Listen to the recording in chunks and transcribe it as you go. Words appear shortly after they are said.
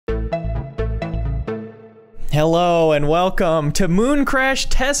Hello and welcome to Mooncrash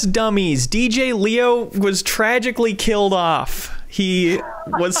Test Dummies. DJ Leo was tragically killed off. He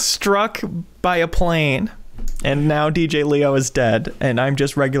was struck by a plane, and now DJ Leo is dead, and I'm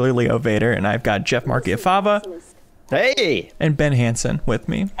just regular Leo Vader, and I've got Jeff Markiafava. Hey! And Ben Hansen with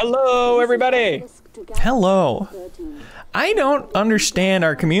me. Hello, everybody! Hello. I don't understand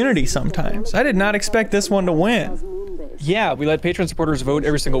our community sometimes. I did not expect this one to win. Yeah, we let Patreon supporters vote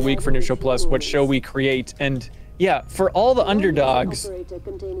every single week for New Show Plus, what show we create, and yeah, for all the underdogs,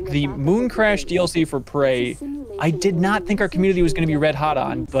 the Mooncrash DLC for Prey, I did not think our community was going to be red hot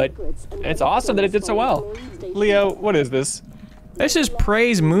on, but it's awesome that it did so well. Leo, what is this? This is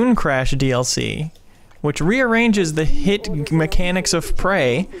Prey's Mooncrash DLC, which rearranges the hit mechanics of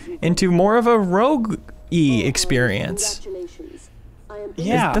Prey into more of a rogue-y experience.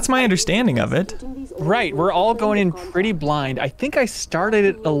 Yeah. That's my understanding of it. Right, we're all going in pretty blind. I think I started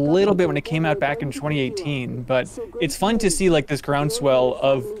it a little bit when it came out back in 2018, but it's fun to see like this groundswell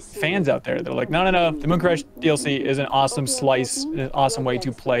of fans out there. They're like, no, the Mooncrash DLC is an awesome slice, an awesome way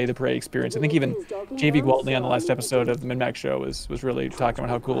to play the Prey experience. I think even JV Gwaltney on the last episode of the MinnMax show was really talking about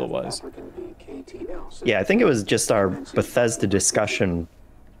how cool it was. Yeah, I think it was just our Bethesda discussion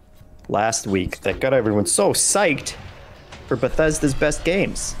last week that got everyone so psyched for Bethesda's best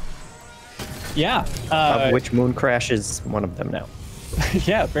games. Yeah. Of which Mooncrash is one of them now.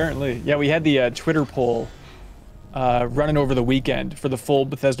 Yeah, apparently. Yeah, we had the Twitter poll running over the weekend for the full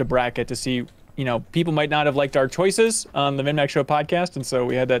Bethesda bracket to see, you know, people might not have liked our choices on the MinnMax Show podcast, and so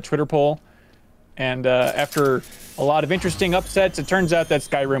we had that Twitter poll. And after a lot of interesting upsets, it turns out that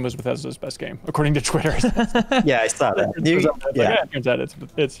Skyrim was Bethesda's best game, according to Twitter. Yeah, I saw that. It turns out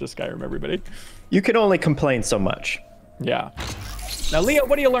it's just Skyrim, everybody. You can only complain so much. Yeah. Now, Leo,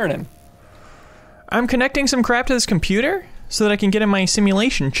 what are you learning? I'm connecting some crap to this computer so that I can get in my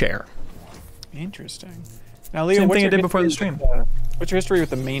simulation chair. Interesting. Now, Leo, Same what's thing I your did before the history stream. What's your history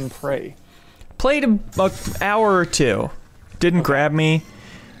with the main Prey? Played an hour or two. Didn't grab me.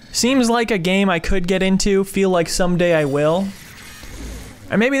 Seems like a game I could get into. Feel like someday I will.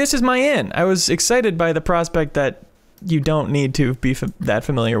 And maybe this is my in. I was excited by the prospect that you don't need to be that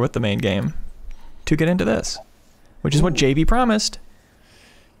familiar with the main game to get into this. Which is what JV promised.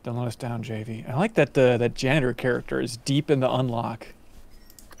 Don't let us down, JV. I like that that janitor character is deep in the unlock.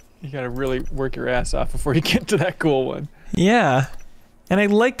 You gotta really work your ass off before you get to that cool one. Yeah. And I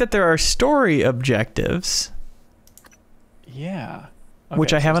like that there are story objectives. Yeah. Okay,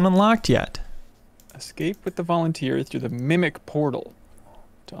 which I haven't unlocked yet. Escape with the volunteer through the Mimic portal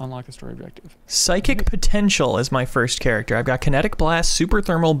to unlock the story objective. Psychic Potential is my first character. I've got Kinetic Blast, Super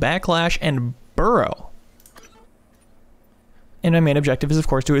Thermal, Backlash, and Burrow. And my main objective is, of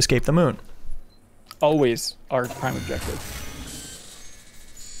course, to escape the moon. Always our prime objective.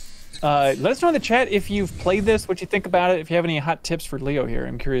 Let us know in the chat if you've played this, what you think about it, if you have any hot tips for Leo here.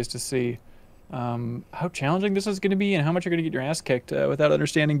 I'm curious to see how challenging this is going to be and how much you're going to get your ass kicked without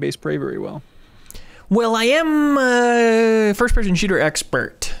understanding base Prey very well. Well, I am a first-person shooter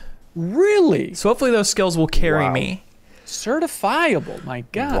expert. Really? So hopefully those skills will carry me. Certifiable, my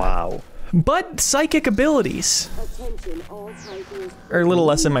God. Wow. But psychic abilities are a little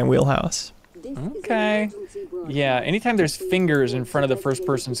less in my wheelhouse. Okay. Yeah, anytime there's fingers in front of the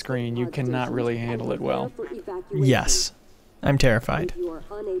first-person screen, you cannot really handle it well. Yes. I'm terrified.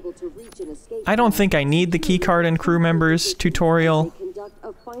 I don't think I need the keycard and crew members tutorial.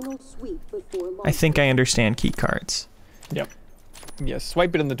 I think I understand keycards. Yep. Yes,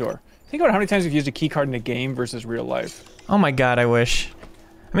 swipe it in the door. Think about how many times we've used a keycard in a game versus real life. Oh my God, I wish.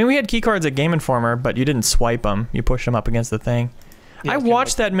 I mean, we had keycards at Game Informer, but you didn't swipe them. You pushed them up against the thing. Yeah, I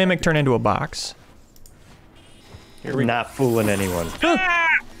watched that mimic turn into a box. Here we not fooling anyone.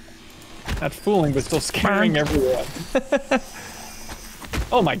 Not fooling, but still scaring everyone.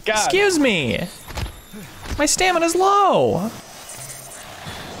 Oh my God. Excuse me. My stamina's low.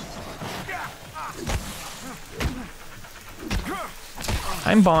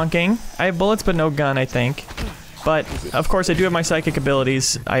 I'm bonking. I have bullets, but no gun, I think. But, of course, I do have my psychic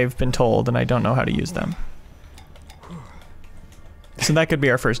abilities, I've been told, and I don't know how to use them. So that could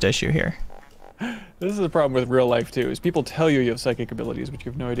be our first issue here. This is the problem with real life, too, is people tell you you have psychic abilities, but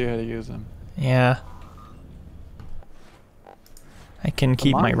you have no idea how to use them. Yeah. I can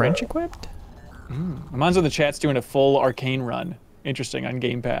keep my wrench equipped? Amonzo in the chat's doing a full arcane run. Interesting, on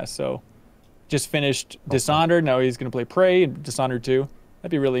Game Pass, so... Just finished Dishonored, now he's going to play Prey and Dishonored 2. That'd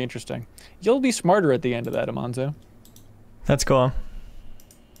be really interesting. You'll be smarter at the end of that, Amonzo. That's cool.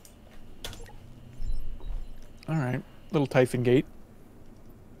 Alright, little Typhon Gate.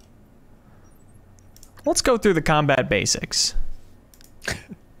 Let's go through the combat basics.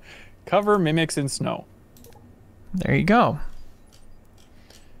 Cover mimics in snow. There you go.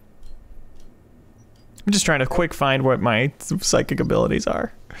 I'm just trying to quick find what my psychic abilities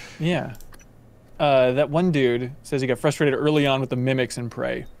are. Yeah. That one dude says he got frustrated early on with the mimics in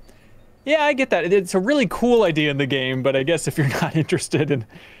Prey. Yeah, I get that. It's a really cool idea in the game, but I guess if you're not interested in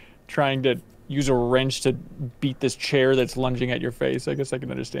trying to use a wrench to beat this chair that's lunging at your face, I guess I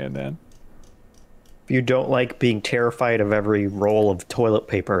can understand that. If you don't like being terrified of every roll of toilet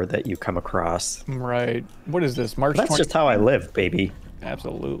paper that you come across. Right. What is this, March 20th? That's just how I live, baby.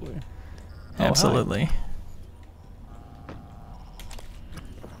 Absolutely. Absolutely.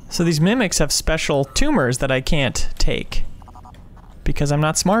 So these mimics have special tumors that I can't take because I'm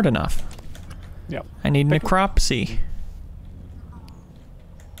not smart enough. Yep. I need necropsy.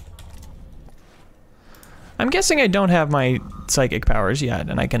 I'm guessing I don't have my psychic powers yet,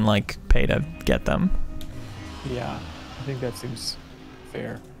 and I can, like, pay to get them. Yeah, I think that seems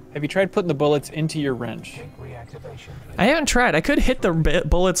fair. Have you tried putting the bullets into your wrench? I haven't tried. I could hit the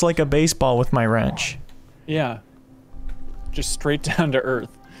bullets like a baseball with my wrench. Yeah. Just straight down to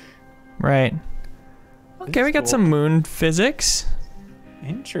Earth. Right. Okay, we got cool. some moon physics.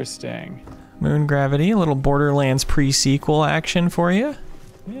 Interesting. Moon gravity, a little Borderlands pre-sequel action for you.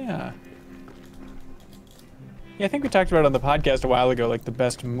 Yeah. Yeah, I think we talked about it on the podcast a while ago, like the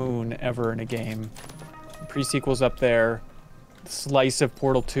best moon ever in a game. Pre-sequel's up there. Slice of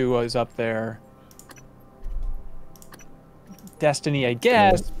Portal 2 is up there. Destiny, I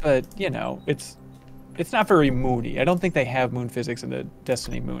guess, but, you know, it's not very moony. I don't think they have moon physics in the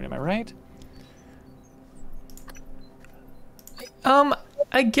Destiny moon, am I right?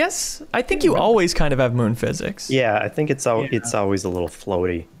 I guess, I think you always kind of have moon physics. Yeah, I think it's always a little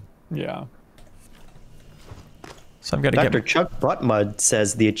floaty. Yeah. So I've got to Dr. Chuck Buttmud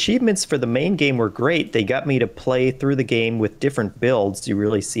says, the achievements for the main game were great. They got me to play through the game with different builds. You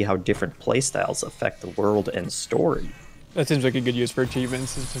really see how different playstyles affect the world and story. That seems like a good use for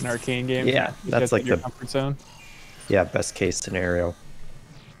achievements. It's an arcane game. Yeah, You that's get like your the comfort zone. Yeah, best case scenario.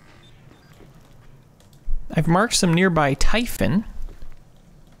 I've marked some nearby Typhon.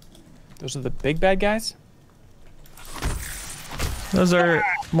 Those are the big bad guys? Those are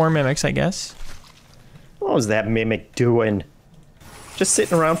more mimics, I guess. What was that mimic doing? Just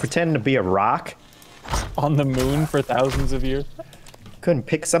sitting around pretending to be a rock? On the moon for thousands of years? Couldn't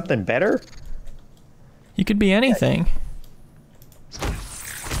pick something better? You could be anything.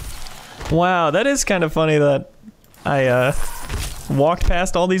 Wow, that is kind of funny that I walked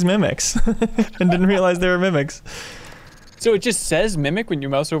past all these mimics and didn't realize they were mimics. So it just says mimic when you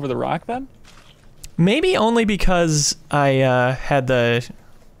mouse over the rock then? Maybe only because I had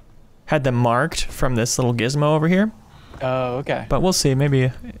them marked from this little gizmo over here. Oh, okay. But we'll see.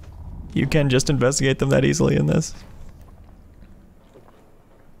 Maybe you can just investigate them that easily in this.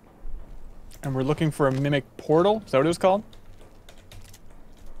 And we're looking for a mimic portal? Is that what it was called?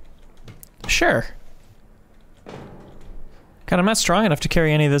 Sure. God, I'm not strong enough to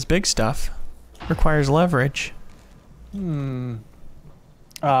carry any of this big stuff. Requires leverage. Brain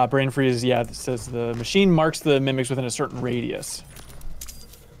freeze, yeah, it says the machine marks the mimics within a certain radius.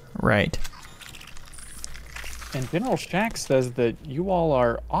 Right. And General Shack says that you all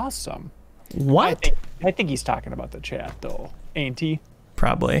are awesome. What? I think he's talking about the chat, though. Ain't he?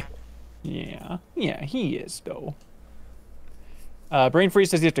 Probably. Yeah. Yeah, he is, though. Brain freeze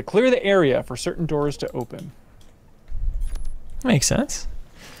says you have to clear the area for certain doors to open. Makes sense.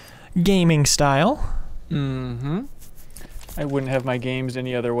 Gaming style. Mm-hmm. I wouldn't have my games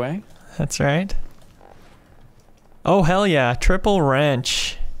any other way. That's right. Oh, hell yeah. Triple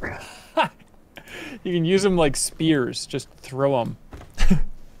wrench. You can use them like spears. Just throw them.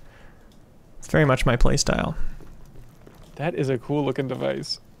 It's very much my playstyle. That is a cool looking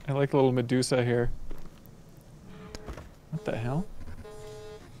device. I like the little Medusa here. What the hell?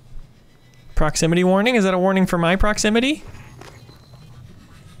 Proximity warning? Is that a warning for my proximity?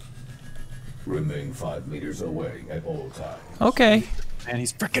 Remain 5 meters away at all times. Okay. Man,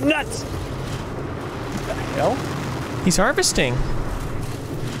 he's freaking nuts! What the hell? He's harvesting.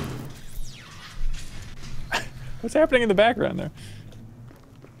 What's happening in the background there?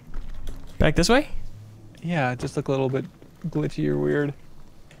 Back this way? Yeah, it just looked a little bit glitchy or weird.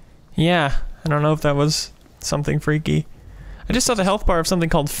 Yeah. I don't know if that was something freaky. I just saw the health bar of something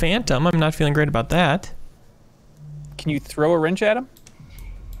called Phantom. I'm not feeling great about that. Can you throw a wrench at him?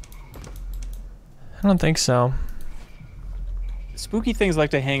 I don't think so. Spooky things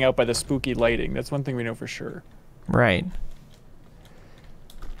like to hang out by the spooky lighting. That's one thing we know for sure. Right.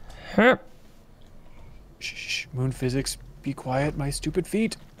 Herp. Shh, moon physics, be quiet, my stupid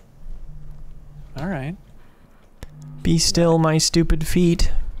feet. Alright. Be still, my stupid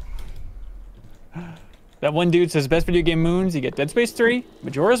feet. That one dude says best video game moons. You get Dead Space 3,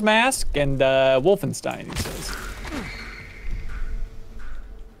 Majora's Mask, and Wolfenstein. He says.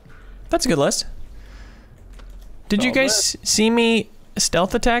 That's a good list. Did you guys see me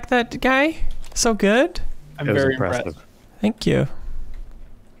stealth attack that guy? So good. I'm very impressed. Thank you.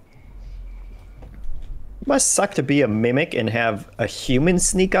 It must suck to be a mimic and have a human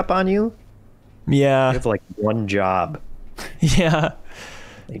sneak up on you. Yeah. You have like one job. Yeah.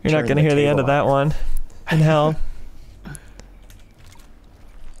 You're not gonna hear the end of that one. In hell.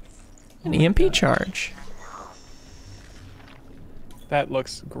 An EMP charge. That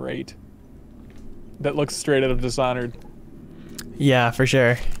looks great. That looks straight out of Dishonored. Yeah, for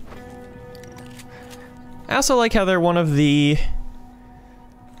sure. I also like how they're one of the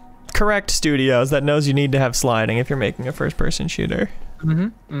correct studios that knows you need to have sliding if you're making a first-person shooter.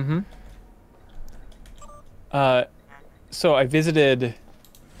 So I visited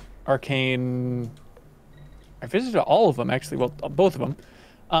Arcane. I visited all of them, actually. Well, both of them.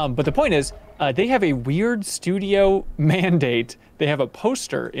 But the point is, they have a weird studio mandate. They have a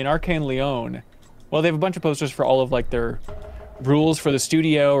poster in Arcane Lyon. Well, they have a bunch of posters for all of like their rules for the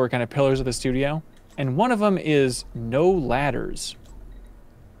studio or kind of pillars of the studio. And one of them is no ladders,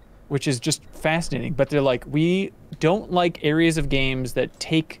 which is just fascinating. But they're like, we don't like areas of games that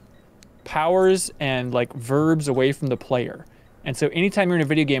take powers and like verbs away from the player. And so anytime you're in a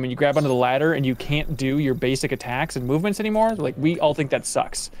video game and you grab onto the ladder and you can't do your basic attacks and movements anymore, like we all think that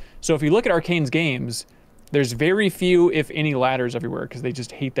sucks. So if you look at Arcane's games, there's very few, if any, ladders everywhere because they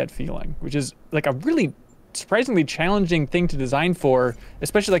just hate that feeling, which is like a really surprisingly challenging thing to design for,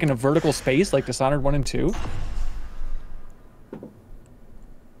 especially like in a vertical space like Dishonored 1 and 2.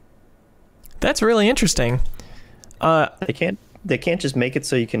 That's really interesting. They can't just make it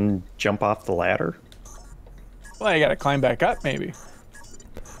so you can jump off the ladder. Well, you gotta climb back up, maybe.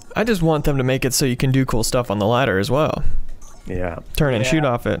 I just want them to make it so you can do cool stuff on the ladder as well. Yeah. Turn and shoot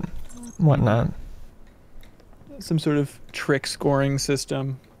off it, whatnot. Some sort of trick scoring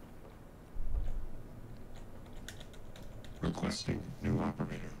system. Requesting new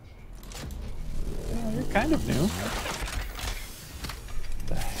operator. Oh, you're kind of new.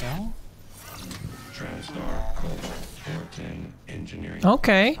 The hell? TranStar Cobalt 410 engineering.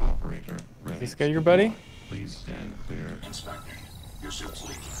 Okay. Operator. This guy your buddy? Please stand clear. Inspector, your suit's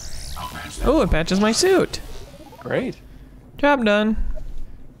leaking. I'll patch that. Oh, it patches my suit. Great. Job done.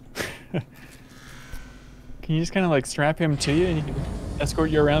 Can you just kind of like strap him to you and he can escort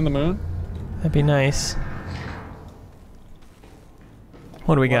you around the moon? That'd be nice.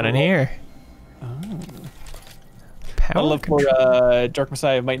 What do we got in here? Oh. Power I'll look control. for Dark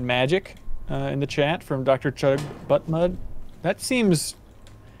Messiah of Might and Magic in the chat from Dr. Chug Buttmud. That seems...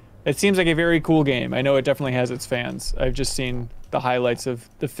 It seems like a very cool game. I know it definitely has its fans. I've just seen the highlights of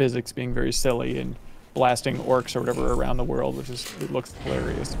the physics being very silly and blasting orcs or whatever around the world, which is, it looks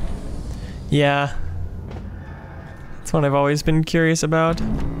hilarious. Yeah. That's one I've always been curious about.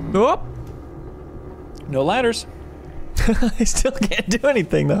 Oh! No ladders. I still can't do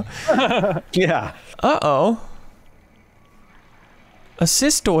anything though. Yeah. Uh-oh. A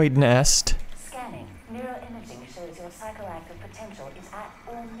cystoid nest. Scanning. Neuroimaging shows your psychoactive potential is at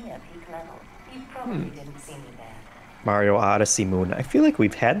or near peak level. You probably didn't see me there. Mario Odyssey moon. I feel like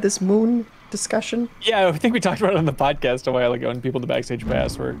we've had this moon discussion. Yeah, I think we talked about it on the podcast a while ago, and people in the Backstage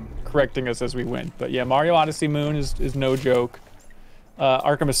Pass were correcting us as we went. But yeah, Mario Odyssey moon is no joke.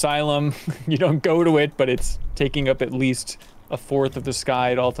 Arkham Asylum, you don't go to it, but it's taking up at least a fourth of the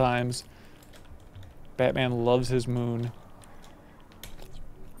sky at all times. Batman loves his moon.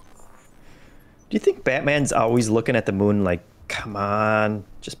 Do you think Batman's always looking at the moon like, come on,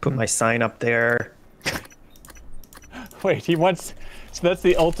 just put my sign up there? Wait, he wants... So that's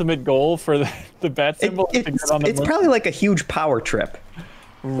the ultimate goal for the bat symbol? to get on the It's moon? probably like a huge power trip.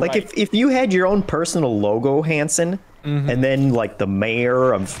 Like Right. if you had your own personal logo, Hanson, and then like the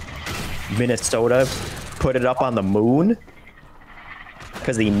mayor of Minnesota put it up on the moon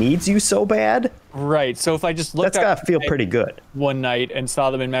because he needs you so bad, Right, so if I just looked that's up gotta feel pretty good. one night and saw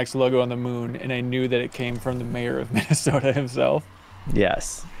the MinnMax logo on the moon, and I knew that it came from the mayor of Minnesota himself,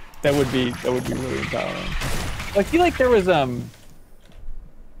 Yes. that would be really empowering. I feel like there was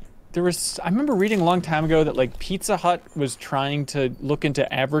I remember reading a long time ago that like Pizza Hut was trying to look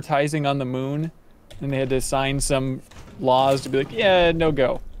into advertising on the moon, and they had to sign some laws to be like, yeah, no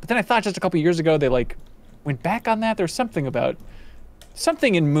go. But then I thought just a couple years ago they like went back on that. There's something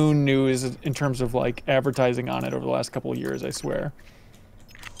in moon news in terms of like advertising on it over the last couple of years, I swear.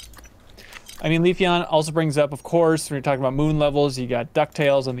 I mean, Leafeon also brings up, of course, when you're talking about moon levels, you got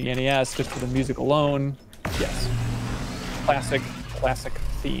DuckTales on the NES just for the music alone. Yes. Classic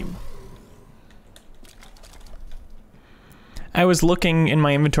theme. I was looking in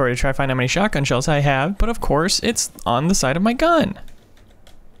my inventory to try to find how many shotgun shells I have, but of course it's on the side of my gun.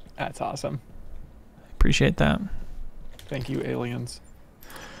 That's awesome. Appreciate that. Thank you, aliens.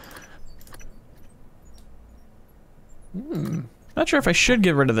 Not sure if I should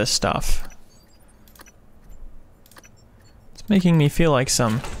get rid of this stuff. It's making me feel like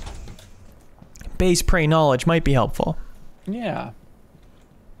some base prey knowledge might be helpful. Yeah.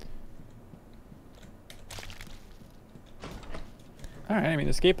 All right, I mean,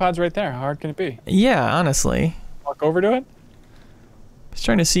 the escape pod's right there. How hard can it be? Yeah, honestly. Walk over to it? I was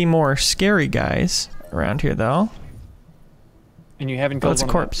trying to see more scary guys around here, though. And you haven't Oh, killed it's a one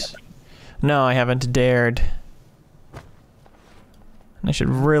of them corpse. No, I haven't dared. And I should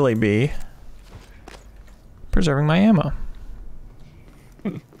really be preserving my ammo.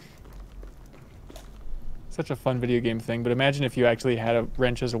 Such a fun video game thing, but imagine if you actually had a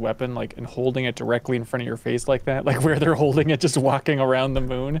wrench as a weapon, like, and holding it directly in front of your face like that, like where they're holding it, just walking around the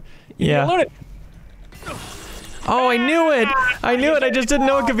moon. Yeah. Load it. Oh, I knew it! I knew it! I just didn't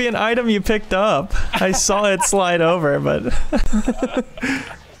know it could be an item you picked up. I saw it slide over, but...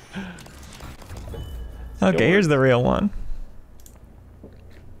 Okay, here's the real one.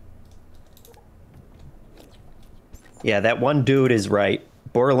 Yeah, that one dude is right.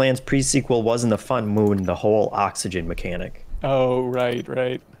 Borderlands pre-sequel wasn't the fun moon, the whole oxygen mechanic. Oh, right,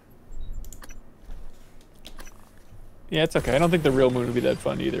 right. Yeah, it's okay. I don't think the real moon would be that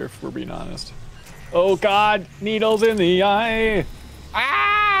fun either, if we're being honest. Oh God, needles in the eye.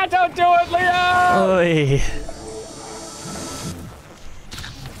 Ah, don't do it, Leo! Oy.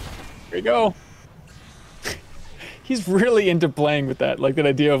 Here you go. He's really into playing with that, like that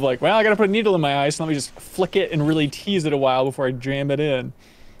idea of like, well, I gotta put a needle in my eye, so let me just flick it and really tease it a while before I jam it in.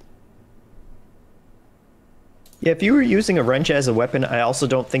 Yeah, if you were using a wrench as a weapon, I also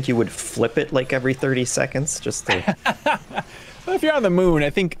don't think you would flip it like every 30 seconds, just to... Well, if you're on the moon, I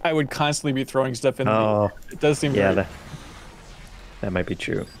think I would constantly be throwing stuff in Oh, the... It does seem yeah, very... that might be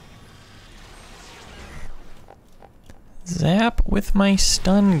true. Zap with my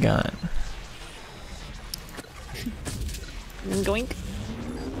stun gun. Doink.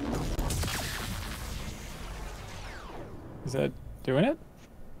 Is that doing it?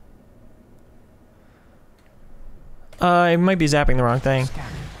 I might be zapping the wrong thing.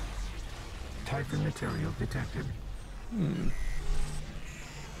 Typhon material detected.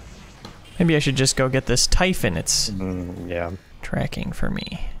 Maybe I should just go get this Typhon. It's Yeah. tracking for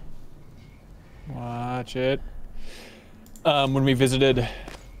me. Watch it. When we visited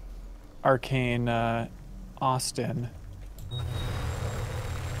Arcane Austin,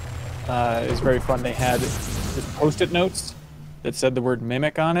 it was very fun. They had just post-it notes that said the word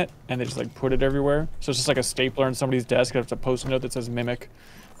mimic on it, and they just like put it everywhere. So it's just like a stapler on somebody's desk. It's a post-it note that says mimic,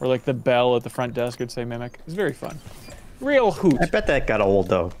 or like the bell at the front desk would say mimic. It's very fun. Real hoot. I bet that got old,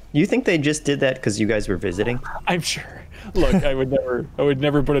 though. You think they just did that because you guys were visiting? I'm sure. Look, I would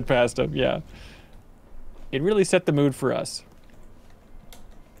never put it past them. Yeah. It really set the mood for us.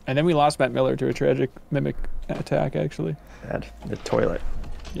 And then we lost Matt Miller to a tragic mimic attack, actually. At the toilet.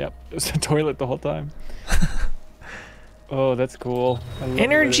 Yep, it was a toilet the whole time. Oh, that's cool. I love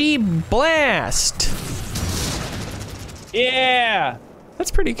Energy blast! it. Yeah!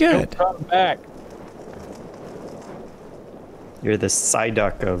 That's pretty good. Come back. You're the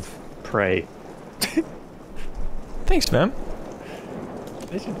Psyduck of prey. Thanks, Vim.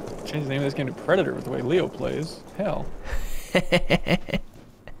 They should change the name of this game to Predator with the way Leo plays. Hell.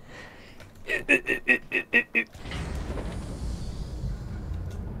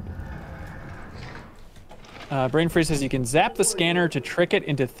 Brain Freeze says you can zap the scanner to trick it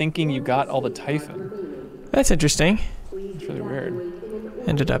into thinking you got all the Typhon. That's interesting. It's really weird.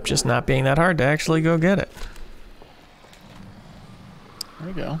 Ended up just not being that hard to actually go get it. There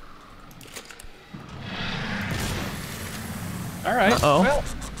we go. All right. Uh-oh. Well,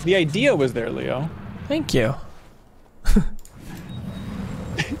 the idea was there, Leo. Thank you.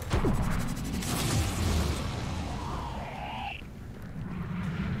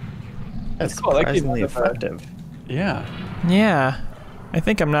 That's cool. I like the surprisingly amount of, effective. Yeah. Yeah. I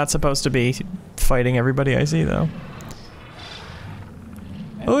think I'm not supposed to be fighting everybody I see, though.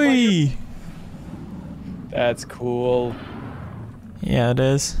 Oi! That's cool. Yeah, it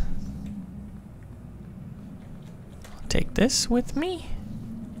is. I'll take this with me.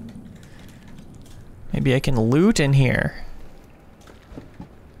 Maybe I can loot in here.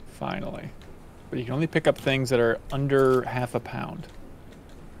 Finally. But you can only pick up things that are under half a pound.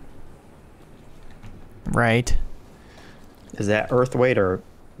 Right. Is that Earth weight or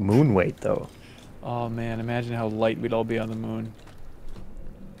moon weight, though? Oh man, imagine how light we'd all be on the moon.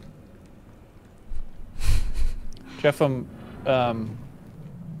 Jeff,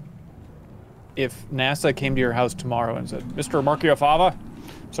 if NASA came to your house tomorrow and said, Mr.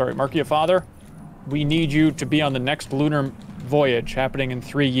 Markia Father, we need you to be on the next lunar voyage happening in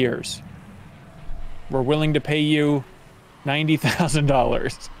 3 years. We're willing to pay you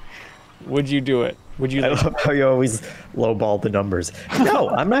 $90,000. Would you do it? Would you? I love how you always lowball the numbers. No,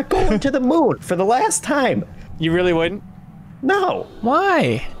 I'm not going to the moon for the last time. You really wouldn't? No.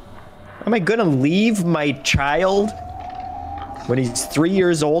 Why? Am I gonna leave my child when he's 3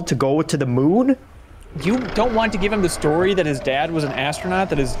 years old to go to the moon? You don't want to give him the story that his dad was an astronaut,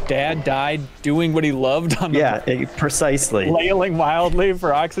 that his dad died doing what he loved on the Yeah, precisely. flailing wildly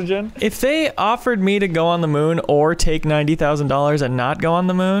for oxygen? If they offered me to go on the moon or take $90,000 and not go on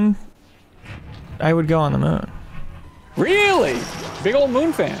the moon, I would go on the moon. Really? Big old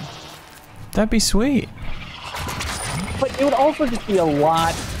moon fan. That'd be sweet. But it would also just be a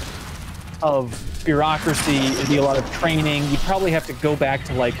lot of bureaucracy. It'd be a lot of training. You'd probably have to go back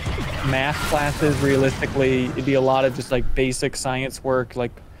to like math classes realistically. It'd be a lot of just like basic science work,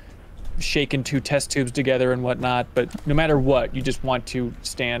 like shaking 2 test tubes together and whatnot. But no matter what, you just want to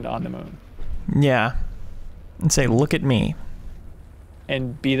stand on the moon. Yeah. And say, look at me.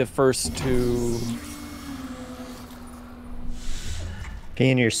 And be the first to... Be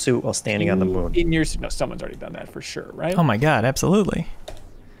in your suit while standing on the moon. In your... No, someone's already done that for sure, right? Oh my God, absolutely.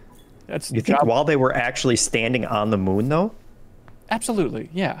 That's You think while they were actually standing on the moon, though? Absolutely,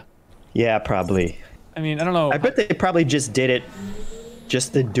 yeah. Yeah, probably. I mean, I don't know. I bet they probably just did it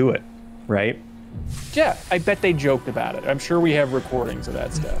just to do it, right? Yeah, I bet they joked about it. I'm sure we have recordings of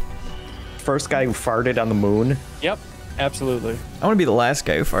that stuff. First guy who farted on the moon. Yep, absolutely. I want to be the last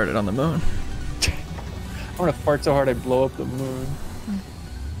guy who farted on the moon. I want to fart so hard I blow up the moon.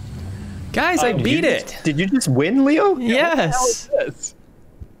 Guys, I beat it. Did you just win, Leo? Yes. What the hell is this?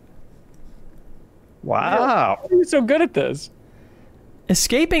 Wow. Why are you so good at this?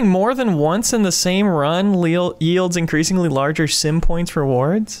 Escaping more than once in the same run yields increasingly larger sim points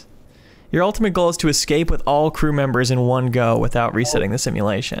rewards. Your ultimate goal is to escape with all crew members in one go without resetting the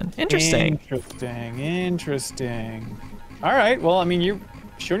simulation. Interesting. Interesting. All right, well, I mean, you've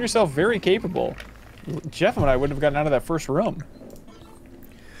shown yourself very capable. Jeff and I wouldn't have gotten out of that first room.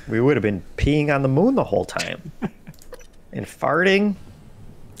 We would have been peeing on the moon the whole time. And farting,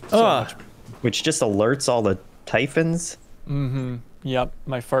 which just alerts all the typhons. Yep,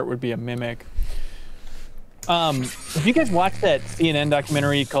 my fart would be a mimic. Have you guys watched that CNN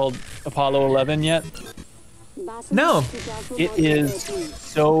documentary called Apollo 11 yet? No. It is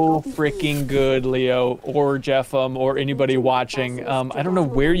so freaking good, Leo, or Jeffem, or anybody watching. I don't know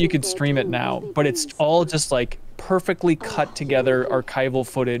where you could stream it now, but it's all just like perfectly cut together archival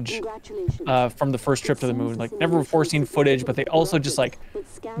footage from the first trip to the moon. Like never before seen footage, but they also just like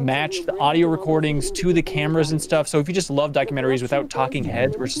match the audio recordings to the cameras and stuff. So if you just love documentaries without talking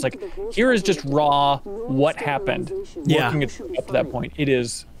heads, where it's just like, here is just raw what happened. Yeah. Working it up to that point. It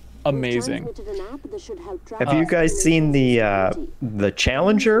is amazing. Have you guys seen the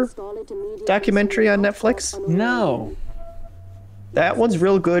Challenger documentary on Netflix? No. That one's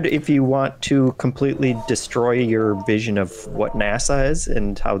real good if you want to completely destroy your vision of what NASA is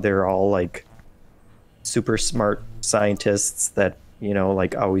and how they're all like super smart scientists that, you know,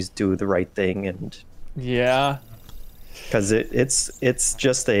 like always do the right thing. And Yeah. because it's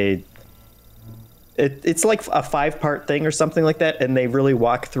just it's like a 5-part thing or something like that, and they really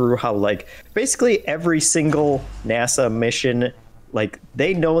walk through how like basically every single NASA mission, like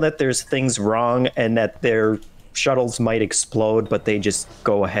they know that there's things wrong and that their shuttles might explode, but they just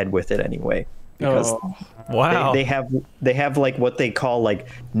go ahead with it anyway because Wow. they have like what they call like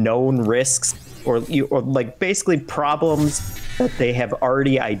known risks or like basically problems that they have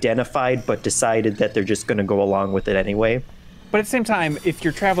already identified but decided that they're just going to go along with it anyway. But at the same time, if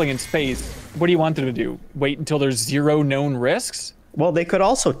you're traveling in space, what do you want them to do? Wait until there's 0 known risks? Well, they could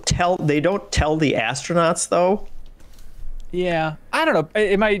also they don't tell the astronauts though. Yeah. I don't know.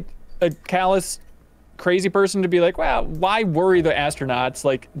 Am I a callous, crazy person to be like, well, why worry the astronauts?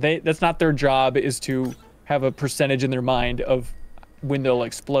 Like, that's not their job, is to have a percentage in their mind of when they'll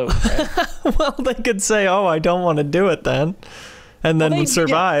explode, right? Well, they could say, oh, I don't want to do it then. And then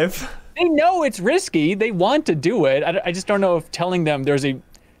survive. They know it's risky. They want to do it. I just don't know if telling them there's a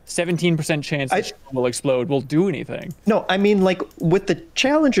 17% chance that will explode will do anything. No, I mean, like with the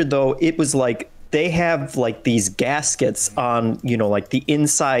Challenger though, it was like they have like these gaskets on, you know, like the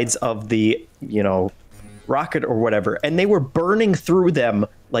insides of the, you know, rocket or whatever, and they were burning through them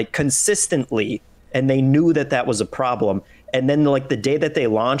like consistently, and they knew that that was a problem. And then like the day that they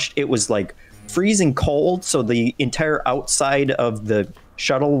launched, it was like freezing cold, so the entire outside of the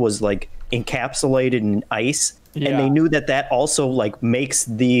shuttle was like encapsulated in ice, And they knew that also like makes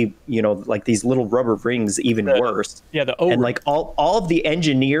the, you know, like these little rubber rings even worse. Yeah, and like all of the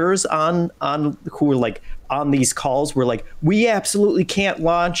engineers on who were like on these calls were like, we absolutely can't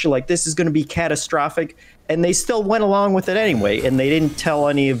launch, like this is going to be catastrophic, and they still went along with it anyway, and they didn't tell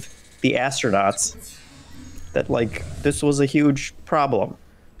any of the astronauts that like this was a huge problem.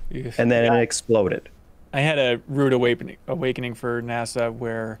 And then it exploded. I had a rude awakening for NASA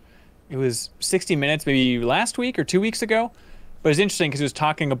where it was 60 Minutes, maybe last week or 2 weeks ago. But it's interesting because it was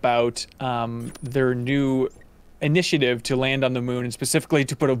talking about their new initiative to land on the moon, and specifically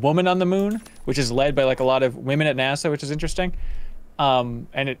to put a woman on the moon, which is led by like a lot of women at NASA, which is interesting.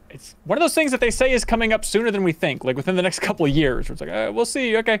 And it's one of those things that they say is coming up sooner than we think, like within the next couple of years. Where it's like, we'll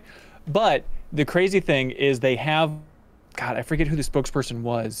see, okay. But the crazy thing is they have, God, I forget who the spokesperson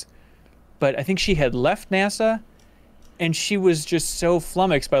was, but I think she had left NASA. And she was just so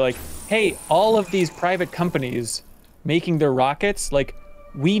flummoxed by like, hey, all of these private companies making their rockets, like,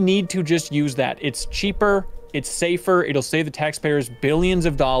 we need to just use that. It's cheaper, it's safer, it'll save the taxpayers billions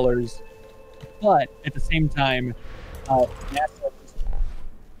of dollars. But at the same time, NASA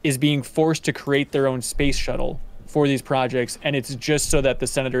is being forced to create their own space shuttle for these projects. And it's just so that the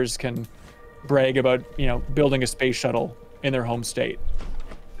senators can brag about, you know, building a space shuttle in their home state.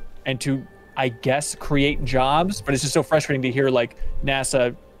 And to, I guess, create jobs, but it's just so frustrating to hear like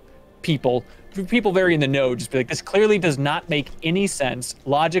NASA people very in the know just be like, this clearly does not make any sense.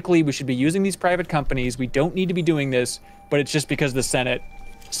 Logically, we should be using these private companies. We don't need to be doing this, but it's just because the Senate,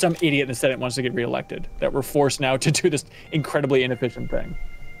 some idiot in the Senate wants to get reelected, that we're forced now to do this incredibly inefficient thing.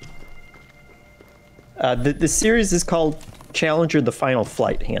 The series is called Challenger: The Final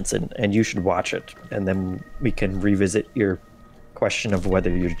Flight, Hanson, and you should watch it, and then we can revisit your question of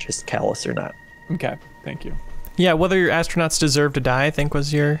whether you're just callous or not. Okay, thank you. Yeah, whether your astronauts deserve to die, I think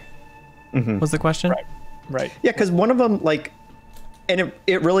was your was the question. Right. Yeah, because one of them, like, and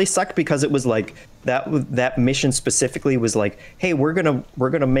it really sucked because it was like that mission specifically was like, hey, we're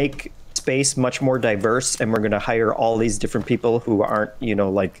gonna make space much more diverse, and we're gonna hire all these different people who aren't, you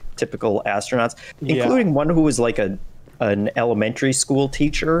know, like typical astronauts, including one who was like an elementary school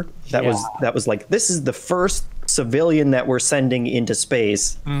teacher that was like, this is the first civilian that we're sending into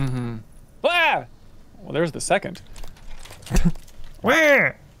space. Ah! Well, there's the second.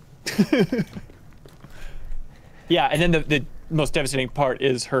 Yeah, and then the most devastating part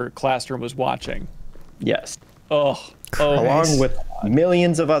is her classroom was watching. Yes. Along with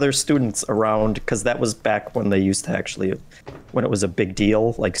millions of other students around, because that was back when they used to actually, when it was a big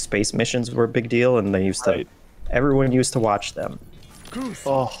deal, like space missions were a big deal, and they used to, everyone used to watch them.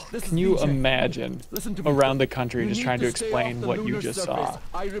 Can you imagine around the country just trying to explain what you just saw?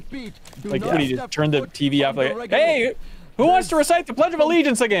 Like, what do you just turn the TV off? Like, hey, who wants to recite the Pledge of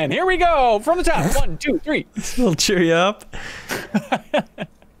Allegiance again? Here we go, from the top. 1, 2, 3. It'll cheer you up.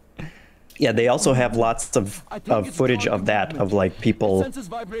 Yeah, they also have lots of footage of that, of like people,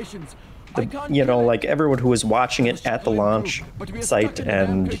 you know, like everyone who was watching it at the launch site,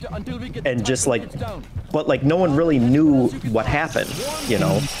 and just like, but like no one really knew what happened, you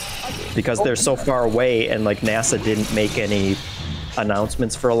know, because they're so far away, and like NASA didn't make any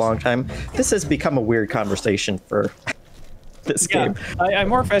announcements for a long time. This has become a weird conversation for this game. I'm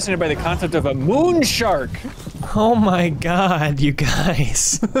more fascinated by the concept of a moon shark. Oh my God, you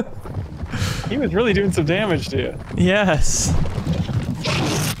guys. He was really doing some damage to you. Yes.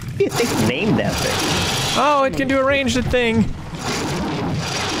 What do you think named that thing? Oh, it can do a ranged thing. Do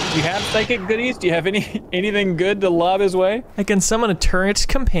you have psychic goodies? Do you have anything good to lob his way? I can summon a turret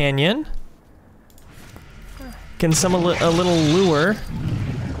companion. Can summon a little lure.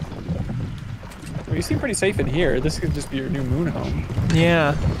 Well, you seem pretty safe in here. This could just be your new moon home.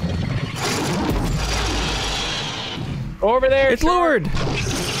 Yeah. Over there, It's lured!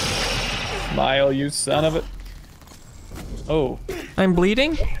 Smile, you son of a... Oh. I'm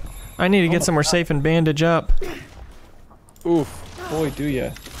bleeding? I need to get somewhere safe and bandage up. Oof. Boy, do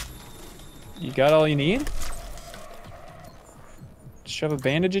ya. You got all you need? Shove a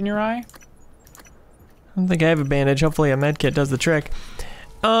bandage in your eye? I don't think I have a bandage. Hopefully a medkit does the trick.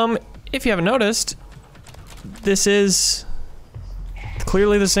 If you haven't noticed, this is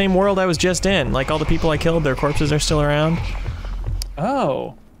clearly the same world I was just in. Like, all the people I killed, their corpses are still around.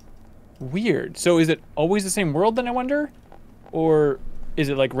 Oh. Weird. So is it always the same world then, I wonder? Or is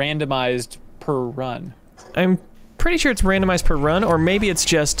it like randomized per run? I'm pretty sure it's randomized per run, or maybe it's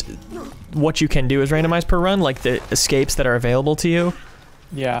just what you can do is randomized per run, like the escapes that are available to you.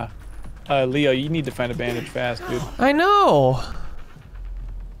 Yeah. Leo, you need to find a bandage fast, dude. I know.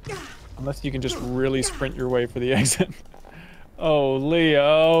 Unless you can just really sprint your way for the exit. Oh,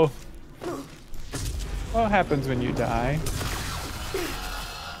 Leo. What happens when you die?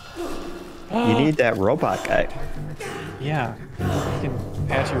 You need that robot guy. Yeah, he can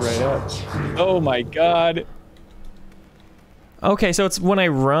patch you right up. Oh my god. Okay, so it's when I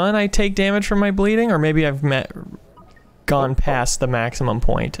run, I take damage from my bleeding, or maybe I've gone past the maximum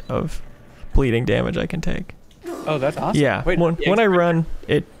point of bleeding damage I can take. Oh, that's awesome. Yeah, Wait, when I run,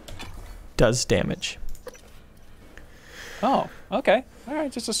 it does damage. Oh, okay. All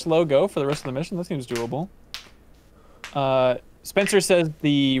right, just a slow go for the rest of the mission. That seems doable. Spencer says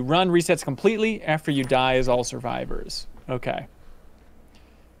the run resets completely after you die as all survivors. Okay.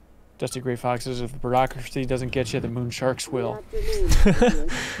 Dusty Gray Fox says if the bureaucracy doesn't get you, the moon sharks will.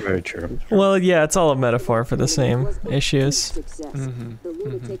 Very true. Well, yeah, it's all a metaphor for the same issues.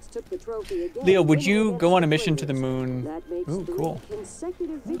 Leo, would you go on a mission to the moon? Ooh, cool.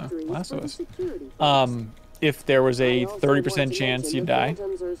 Oh, Last of Us. If there was a 30% chance you'd die?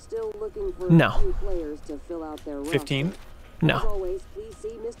 No. 15? No.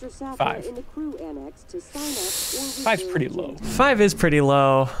 5. 5's pretty low. 5 is pretty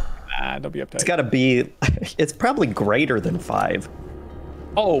low. Ah, don't be uptight. It's got to be. It's probably greater than 5.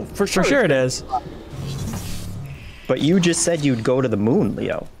 Oh, for sure. For sure it is. But you just said you'd go to the moon,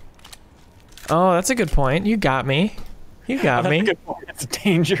 Leo. Oh, that's a good point. You got me. You got me. Good point. It's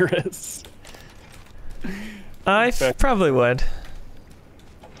dangerous. I probably would.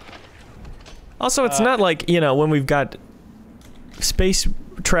 Also, it's not like, you know, when we've got space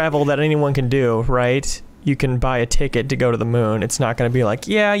travel that anyone can do, right? You can buy a ticket to go to the moon. It's not going to be like,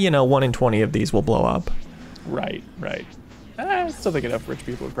 yeah, you know, 1 in 20 of these will blow up. Right, right. I still think enough rich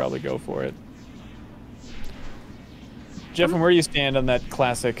people would probably go for it. Jeff, and where do you stand on that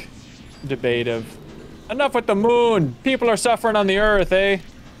classic debate of enough with the moon? People are suffering on the Earth, eh?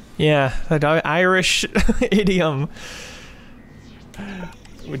 Yeah, that Irish idiom.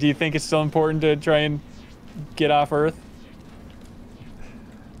 Do you think it's still important to try and get off Earth?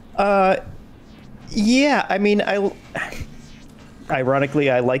 Yeah, I mean, ironically,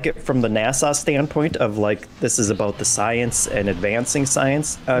 I like it from the NASA standpoint of like, this is about the science and advancing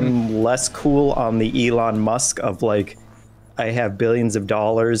science. I'm less cool on the Elon Musk of like, I have billions of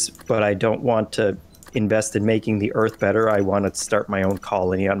dollars, but I don't want to invest in making the Earth better. I want to start my own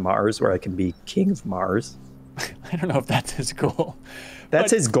colony on Mars where I can be king of Mars. I don't know if that's his goal.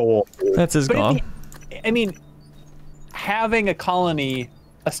 That's his goal. That's his goal. I mean, having a colony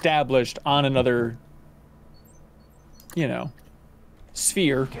established on another, you know,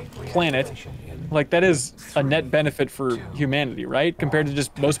 sphere, planet, like that is a net benefit for humanity, right? Compared to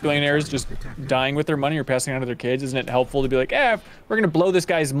just most billionaires just dying with their money or passing it on to their kids. Isn't it helpful to be like, we're going to blow this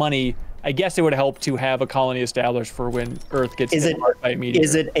guy's money? I guess it would help to have a colony established for when Earth gets hit by a meteor.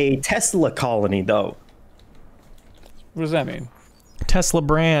 Is it a Tesla colony, though? What does that mean? Tesla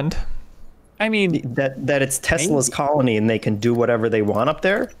brand. I mean, that it's Tesla's colony and they can do whatever they want up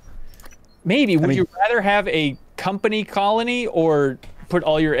there? Maybe. Would you rather have a company colony or put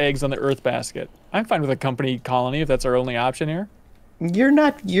all your eggs on the Earth basket? I'm fine with a company colony if that's our only option here. They're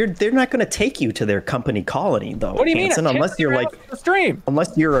not going to take you to their company colony, though. What do you mean? Unless you're like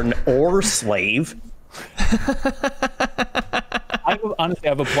unless you're an ore slave. Honestly,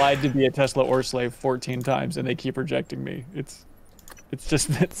 I've applied to be a Tesla ore slave 14 times and they keep rejecting me. It's just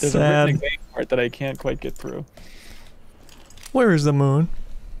that there's a written exam part that I can't quite get through. Where is the moon?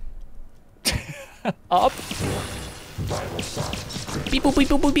 Up. Beep, boop, beep,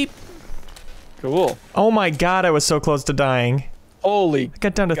 boop, boop, beep. Cool. Oh my god, I was so close to dying. Holy. I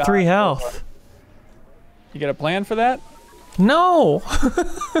got down to 3 health. You got a plan for that? No.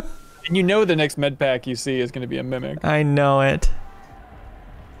 And you know the next med pack you see is going to be a mimic. I know it.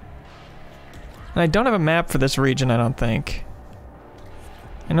 And I don't have a map for this region, I don't think.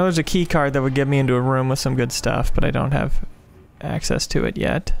 I know there's a key card that would get me into a room with some good stuff, but I don't have access to it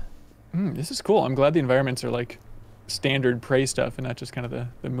yet. This is cool. I'm glad the environments are like standard Prey stuff and not just kind of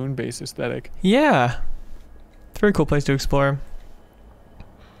the moon base aesthetic. Yeah. It's a very cool place to explore.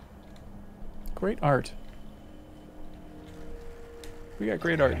 Great art. We got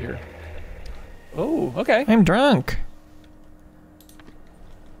great art here. Oh, okay. I'm drunk.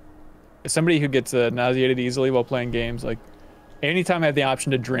 As somebody who gets nauseated easily while playing games, like anytime I have the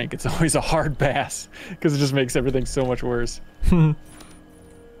option to drink, it's always a hard pass because it just makes everything so much worse.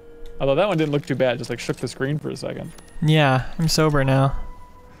 Although that one didn't look too bad, just like shook the screen for a second. Yeah, I'm sober now.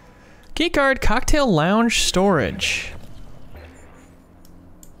 Keycard, cocktail lounge storage.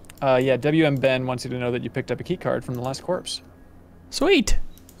 Yeah, WM Ben wants you to know that you picked up a key card from the last corpse. Sweet.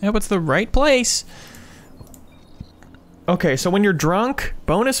 I hope it's the right place. Okay, so when you're drunk,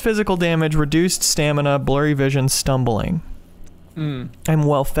 bonus physical damage, reduced stamina, blurry vision, stumbling. I'm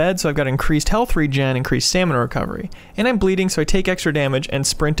well fed, so I've got increased health regen, increased stamina recovery. And I'm bleeding, so I take extra damage, and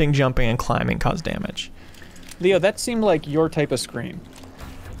sprinting, jumping, and climbing cause damage. Leo, that seemed like your type of screen.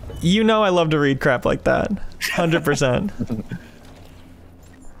 You know I love to read crap like that. 100%.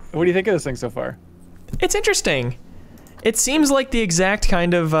 What do you think of this thing so far? It's interesting. It seems like the exact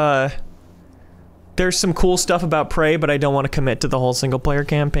kind of, there's some cool stuff about Prey, but I don't want to commit to the whole single-player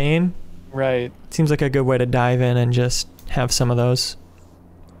campaign. Right. Seems like a good way to dive in and just have some of those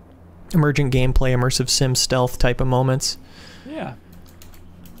emergent gameplay, immersive sim stealth type of moments. Yeah.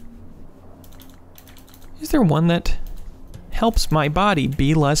 Is there one that helps my body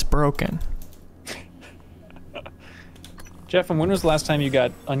be less broken? Jeff, and when was the last time you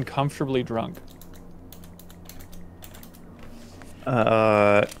got uncomfortably drunk?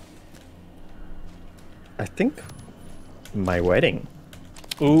 I think my wedding.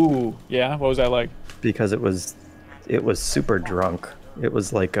 Ooh, yeah. What was that like? Because it was super drunk. It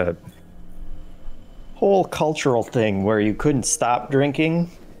was like a whole cultural thing where you couldn't stop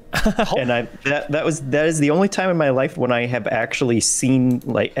drinking. And that is the only time in my life when I have actually seen,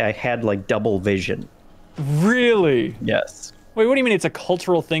 like, I had like double vision. Really? Yes. Wait, what do you mean it's a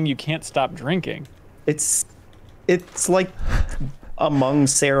cultural thing you can't stop drinking? It's like among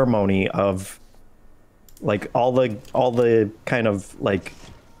ceremony of like all the kind of like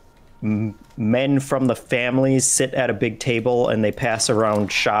men from the families sit at a big table and they pass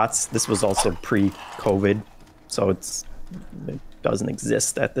around shots. This was also pre-COVID, so it doesn't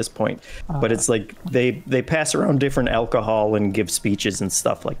exist at this point. But it's like they pass around different alcohol and give speeches and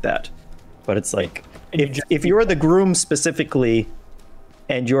stuff like that. But it's like if you're the groom specifically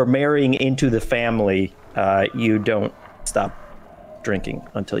and you're marrying into the family, you don't stop drinking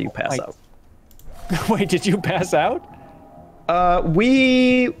until you pass out. Wait, did you pass out?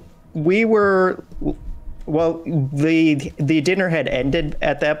 We were, well, the dinner had ended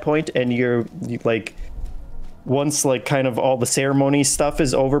at that point, and you like, once like kind of all the ceremony stuff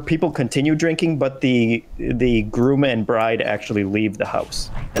is over, people continue drinking, but the groom and bride actually leave the house,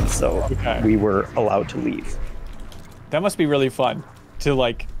 and so we were allowed to leave. That must be really fun to,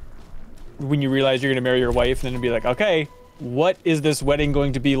 like, when you realize you're gonna marry your wife, and then to be like, okay, what is this wedding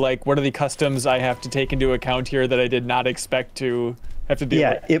going to be like? What are the customs I have to take into account here that I did not expect to have to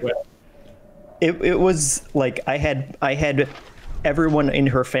deal with? It was like I had everyone in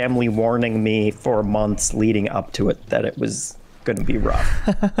her family warning me for months leading up to it that it was going to be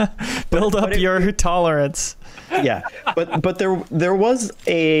rough. Build up your tolerance. Yeah, but there was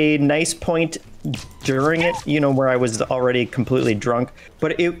a nice point during it, you know, where I was already completely drunk,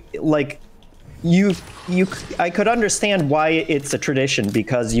 but it like I could understand why it's a tradition,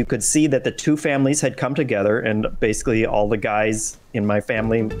 because you could see that the two families had come together, and basically all the guys in my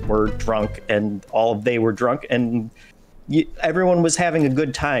family were drunk, and they were drunk, and everyone was having a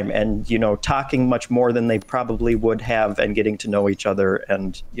good time, and, you know, talking much more than they probably would have, and getting to know each other.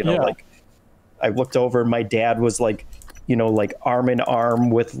 And, you know, like, I looked over, and my dad was like, you know, like arm in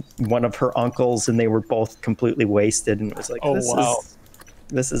arm with one of her uncles, and they were both completely wasted, and it was like,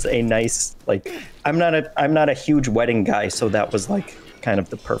 this is a nice, like, I'm not a huge wedding guy, so that was like kind of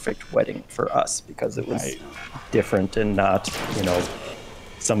the perfect wedding for us, because it was different and not, you know,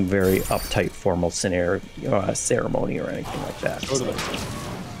 some very uptight formal scenario, ceremony or anything like that. Totally.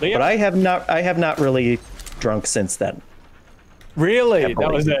 But I have not really drunk since then. Really? Heavily.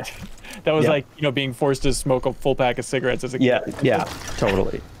 That was it. That was like, you know, being forced to smoke a full pack of cigarettes as a kid. Yeah,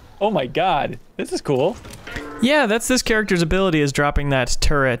 totally. Oh my god, this is cool. Yeah, that's this character's ability, is dropping that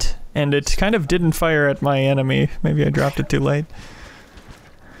turret, and it kind of didn't fire at my enemy. Maybe I dropped it too late.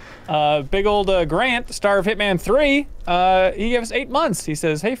 Big old Grant, star of Hitman 3, he gave us 8 months. He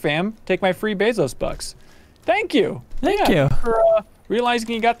says, hey fam, take my free Bezos bucks. Thank you. Thank you. For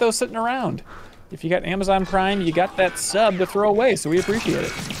realizing you got those sitting around. If you got Amazon Prime, you got that sub to throw away, so we appreciate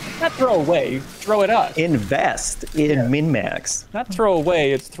it. Not throw away, throw it us. Invest in MinnMax. Not throw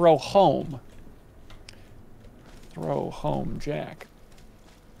away, it's throw home. Throw home, Jack.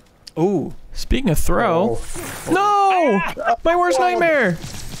 Ooh. Speaking of throw. No! My worst nightmare!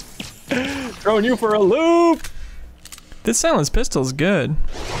 Throwing you for a loop! This silenced pistol's good.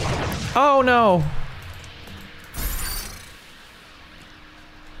 Oh no!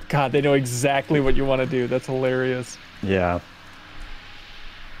 God, they know exactly what you want to do. That's hilarious. Yeah.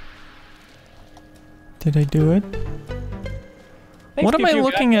 Did I do it? Thanks, What am I Pew Pew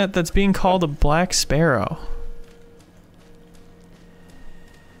looking guy. at that's being called a black sparrow?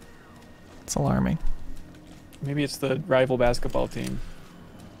 It's alarming. Maybe it's the rival basketball team.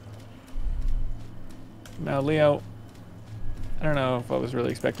 Now, Leo, I don't know if I was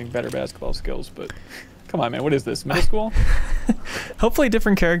really expecting better basketball skills, but come on, man. What is this, middle school? Hopefully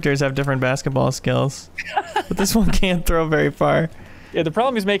different characters have different basketball skills. But this one can't throw very far. Yeah, the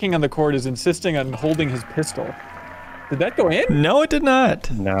problem he's making on the court is insisting on holding his pistol. Did that go in? No, it did not.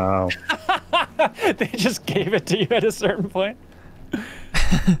 No. They just gave it to you at a certain point.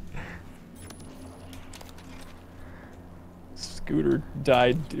 Scooter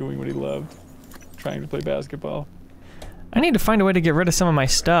died doing what he loved, trying to play basketball. I need to find a way to get rid of some of my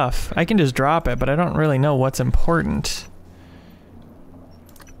stuff. I can just drop it, but I don't really know what's important.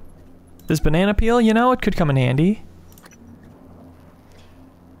 This banana peel, you know, it could come in handy.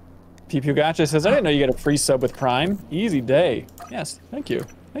 Pew Gotcha says, I didn't know you got a free sub with Prime. Easy day. Yes, thank you.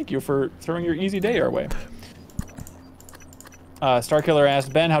 Thank you for throwing your easy day our way. Starkiller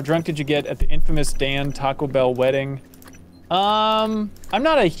asked, Ben, how drunk did you get at the infamous Dan Taco Bell wedding? I'm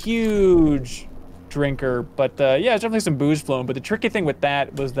not a huge drinker, but yeah, there's definitely some booze flowing. But the tricky thing with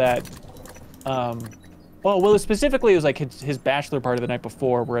that was that, well, specifically it was like his bachelor party the night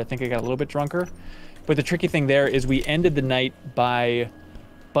before, where I think I got a little bit drunker. But the tricky thing there is we ended the night by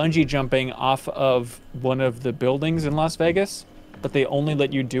bungee jumping off of one of the buildings in Las Vegas, but they only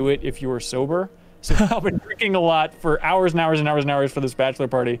let you do it if you were sober. So I've been drinking a lot for hours and hours and hours and hours for this bachelor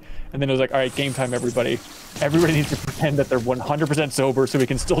party, and then it was like, all right, game time, everybody. Everybody needs to pretend that they're 100% sober so we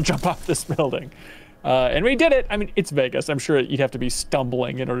can still jump off this building. And we did it. I mean, it's Vegas. I'm sure you'd have to be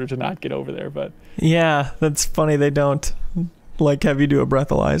stumbling in order to not get over there, but... Yeah, that's funny. They don't, like, have you do a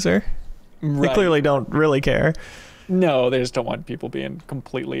breathalyzer. Right. They clearly don't really care. No, they just don't want people being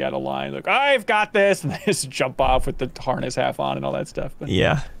completely out of line. Like, I've got this, and they just jump off with the harness half on and all that stuff. But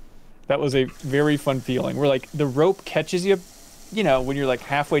yeah. That was a very fun feeling. Where, like, the rope catches you, you know, when you're, like,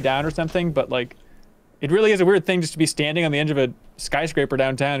 halfway down or something, but, like, it really is a weird thing just to be standing on the edge of a skyscraper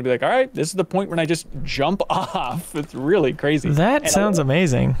downtown and be like, all right, this is the point when I just jump off. It's really crazy. That sounds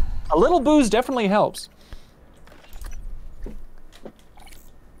amazing. A little booze definitely helps.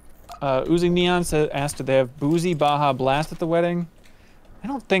 Oozing Neon asked, did they have Boozy Baja Blast at the wedding? I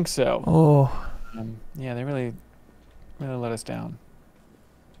don't think so. Oh. Yeah, they really let us down.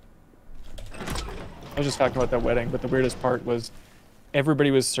 I was just talking about that wedding, but the weirdest part was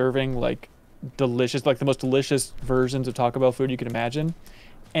everybody was serving, like, delicious, like the most delicious versions of Taco Bell food you could imagine.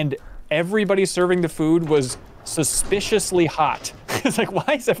 And everybody serving the food was suspiciously hot. It's like,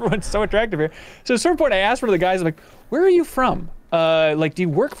 why is everyone so attractive here? So at a certain point I asked one of the guys, I'm like, where are you from? Like, do you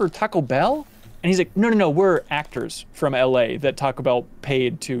work for Taco Bell? And he's like, no, we're actors from LA that Taco Bell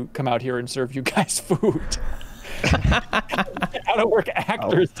paid to come out here and serve you guys food. Out of work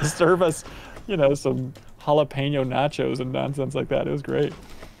actors to serve us, you know, some jalapeno nachos and nonsense like that. It was great.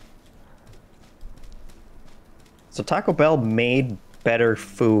 So Taco Bell made better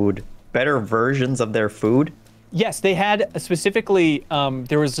food, better versions of their food? Yes, they had specifically,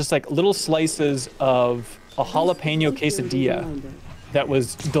 there was just like little slices of a jalapeno quesadilla that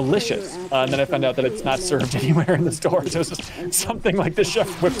was delicious. And then I found out that it's not served anywhere in the store. So it was just something like the chef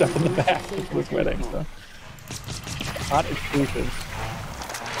whipped up in the back for this wedding. So. Hot exclusive.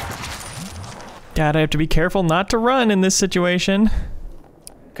 God, I have to be careful not to run in this situation.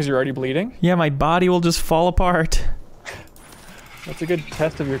 Because you're already bleeding? Yeah, my body will just fall apart. That's a good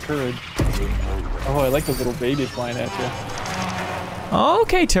test of your courage. Oh, I like those little babies flying at you.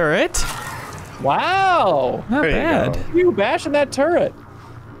 Okay, turret. Wow! Not bad. You bashing that turret.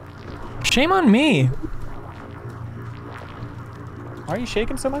 Shame on me. Why are you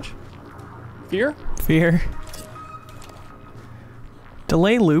shaking so much? Fear? Fear.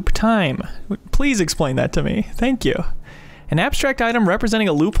 Delay loop time. Please explain that to me. Thank you. An abstract item representing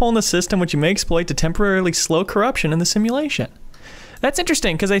a loophole in the system which you may exploit to temporarily slow corruption in the simulation. That's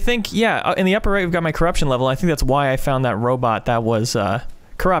interesting, because I think, yeah, in the upper right we've got my corruption level. I think that's why I found that robot that was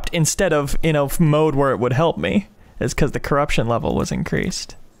corrupt instead of in a mode where it would help me, is because the corruption level was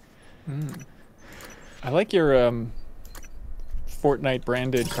increased. I like your Fortnite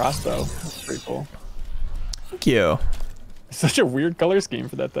branded crossbow. That's pretty cool. Thank you. Such a weird color scheme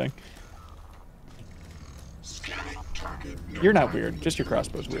for that thing. You're not weird, just your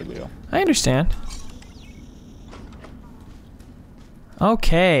crossbow's weird, Leo. I understand.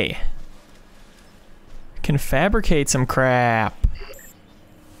 Okay. Can fabricate some crap.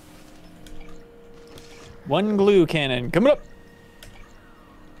 One glue cannon, coming up! Do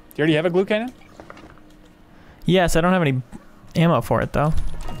you already have a glue cannon? Yes, I don't have any ammo for it, though.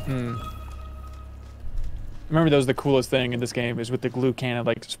 Remember, that was the coolest thing in this game, is with the glue cannon,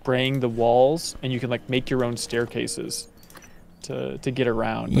 like spraying the walls, and you can like make your own staircases to get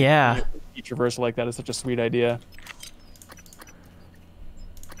around. Yeah. Each traversal like that is such a sweet idea.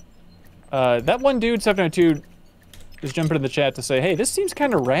 That one dude, 702, is jumping in the chat to say, hey, this seems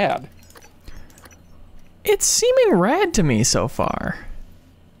kind of rad. It's seeming rad to me so far.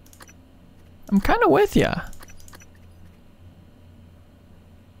 I'm kind of with ya.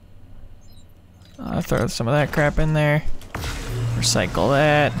 I'll throw some of that crap in there. Recycle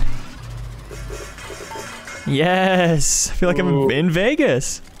that. Yes! I feel like I'm in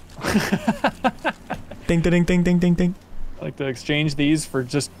Vegas. Ding, ding, ding, ding, ding, ding. I'd like to exchange these for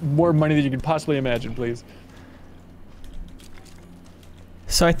just more money than you could possibly imagine, please.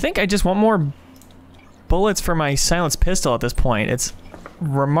 So I think I just want more bullets for my silenced pistol at this point. It's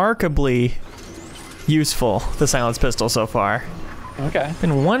remarkably useful, the silenced pistol so far. Okay.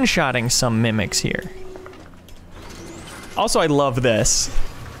 Been one-shotting some mimics here. Also, I love this.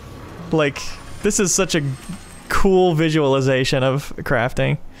 Like, this is such a cool visualization of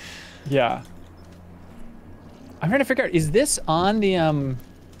crafting. Yeah. I'm trying to figure out, is this on the,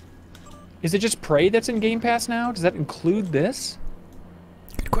 is it just Prey that's in Game Pass now? Does that include this?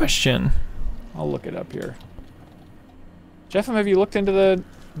 Good question. I'll look it up here. Jeff, have you looked into the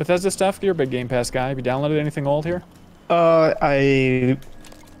Bethesda stuff? You're a big Game Pass guy. Have you downloaded anything old here? I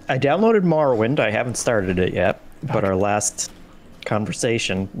downloaded Morrowind. I haven't started it yet, but our last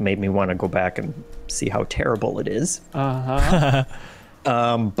conversation made me want to go back and see how terrible it is. Uh-huh.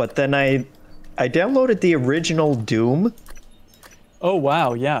 But then I downloaded the original Doom. Oh,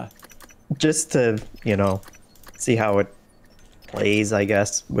 wow, yeah. Just to, you know, see how it plays, I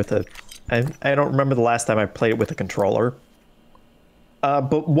guess, with a... I don't remember the last time I played it with a controller.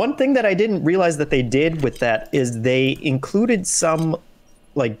 But one thing that I didn't realize that they did with that is they included some,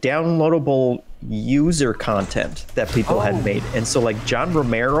 like, downloadable user content that people had made. And so, like, John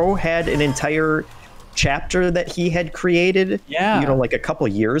Romero had an entire chapter that he had created, you know, like a couple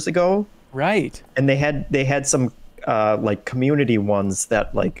years ago. Right. And they had some, like, community ones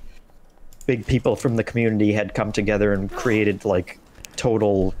that, like, big people from the community had come together and created, like,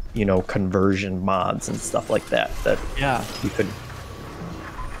 total, you know, conversion mods and stuff like that you could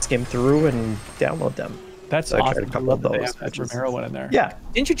skim through and download them. That's so awesome. I tried a couple of those. That Romero one in there. Yeah.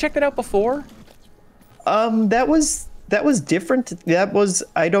 Didn't you check that out before? That was different. That was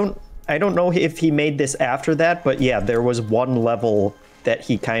I don't know if he made this after that, but yeah, there was one level that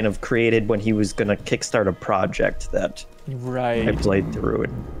he kind of created when he was gonna kickstart a project that I played through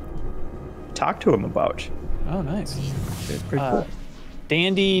and talked to him about. Oh, nice. Pretty cool.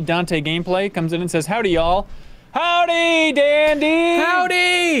 Dandy Dante Gameplay comes in and says, "Howdy, y'all." Howdy, Dandy.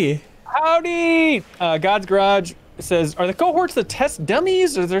 Howdy. Howdy. God's Garage says, "Are the cohorts the test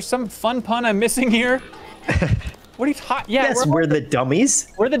dummies? Or is there some fun pun I'm missing here?" What are you talking? Yeah, yes, we're the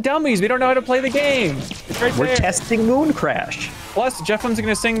dummies. We're the dummies. We don't know how to play the game. It's right We're there. testing Mooncrash. Plus, Jeffum's going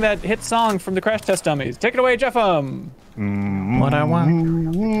to sing that hit song from the Crash Test Dummies. Take it away, Jeffum. What I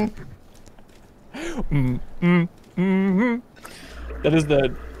want. That is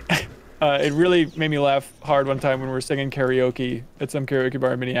the... it really made me laugh hard one time when we were singing karaoke at some karaoke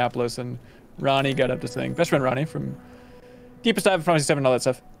bar in Minneapolis, and Ronnie got up to sing. Best friend Ronnie from Deepest Dive, Fantasy 7, and all that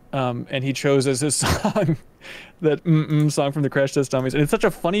stuff. And he chose as his song that song from the Crash Test Dummies. And it's such a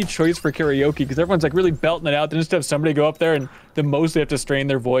funny choice for karaoke because everyone's like really belting it out. Then just have somebody go up there and the most they have to strain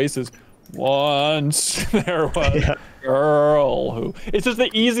their voice is, "Once there was a girl who..." It's just the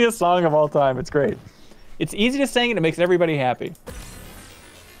easiest song of all time. It's great. It's easy to sing and it makes everybody happy.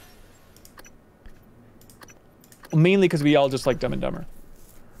 Mainly because we all just like Dumb and Dumber.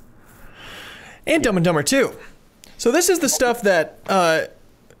 And Dumb and Dumber 2. So this is the stuff that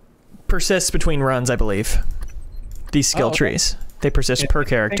persists between runs, I believe. These skill trees. They persist per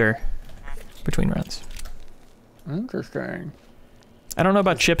character between runs. Interesting. I don't know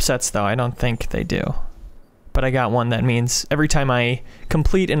about chipsets, though. I don't think they do. But I got one that means every time I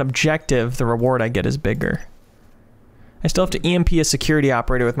complete an objective, the reward I get is bigger. I still have to EMP a security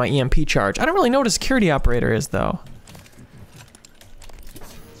operator with my EMP charge. I don't really know what a security operator is, though.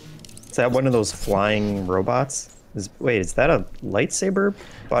 Is that one of those flying robots? Wait, is that a lightsaber?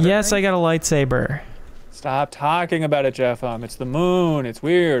 Yes, I got a lightsaber. Stop talking about it, Jeff. It's the moon. It's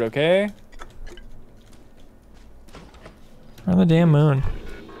weird, okay? Or the damn moon.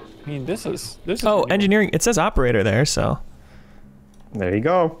 I mean, this is. Oh, engineering. It says operator there, so. There you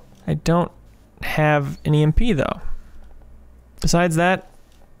go. I don't have an EMP, though. Besides that,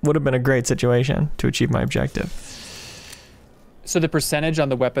 would have been a great situation to achieve my objective. So the percentage on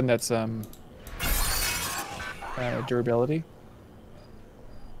the weapon that's durability?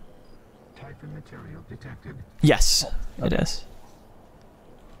 Type of material detected. Yes, it is.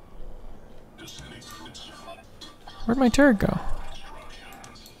 Where'd my turret go?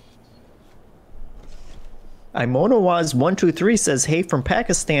 Imonowaz123 says, "Hey from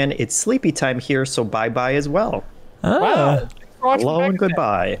Pakistan, it's sleepy time here, so bye-bye as well." Ah. Wow. for watching Hello and Pakistan.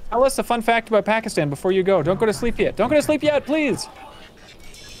 goodbye. Tell us a fun fact about Pakistan before you go. Don't go to sleep yet. Don't go to sleep yet, please.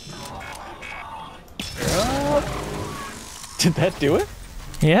 Did that do it?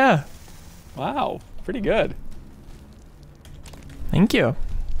 Yeah. Wow, pretty good. Thank you.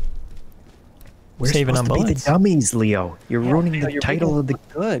 We're Saving supposed on to be the bullets. dummies, Leo. You're ruining Leo, the you're title being of the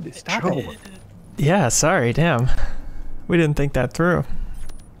good. Stop show. it. Yeah, sorry, damn. We didn't think that through.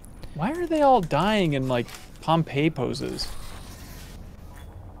 Why are they all dying in like Pompeii poses?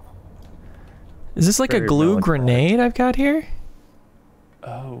 Is this like a Very glue melancholic. grenade I've got here?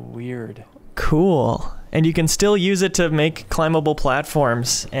 Oh, weird. Cool. And you can still use it to make climbable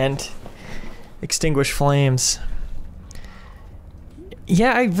platforms and extinguish flames.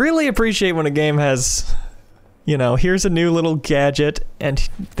 Yeah, I really appreciate when a game has, you know, here's a new little gadget and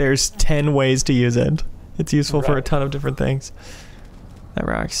there's 10 ways to use it. It's useful for a ton of different things. That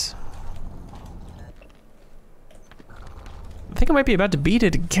rocks. I think I might be about to beat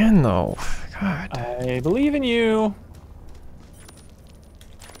it again, though. God. I believe in you.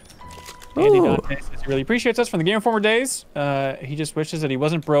 Andy Ooh. Dante says he really appreciates us from the Game Informer days. He just wishes that he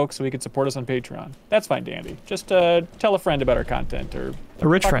wasn't broke so he could support us on Patreon. That's fine, Dandy. Just tell a friend about our content or A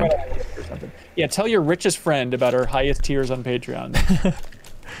rich talk friend. about it or something. Yeah, tell your richest friend about our highest tiers on Patreon.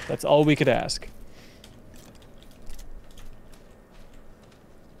 That's all we could ask.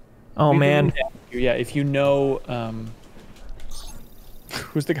 Oh, We man. really ask you, yeah, if you know,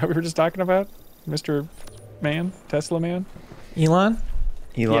 who's the guy we were just talking about? Mr. Man? Tesla Man? Elon?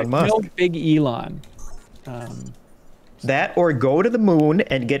 Elon Musk. No big Elon. That or go to the moon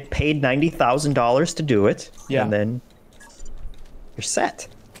and get paid $90,000 to do it. Yeah. And then you're set.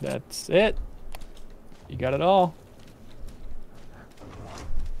 That's it. You got it all.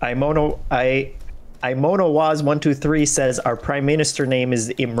 Waz123 says our prime minister name is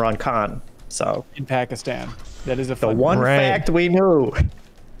Imran Khan. So In Pakistan. That is a the fun one Right. fact we knew.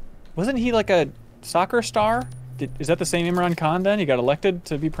 Wasn't he like a soccer star? Is that the same Imran Khan then? He got elected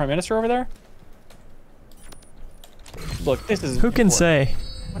to be prime minister over there? Look, this is Who can important. say?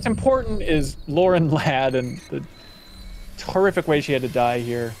 What's important is Lauren Ladd and the horrific way she had to die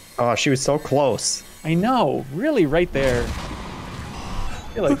here. Oh, she was so close. I know, really right there. I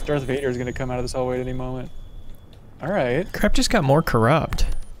feel like Darth Vader is going to come out of this hallway at any moment. All right. Crap just got more corrupt.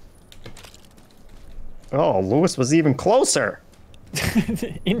 Oh, Lewis was even closer.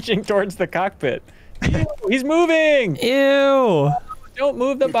 Inching towards the cockpit. Ew, he's moving! Ew! Don't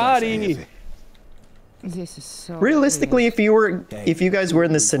move the body! This is so Realistically, if you guys were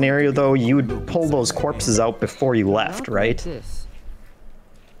in this scenario though, you would pull those corpses out before you left, right? This.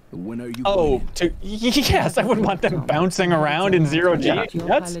 When are you Oh, yes, I wouldn't want them bouncing around in zero G. Your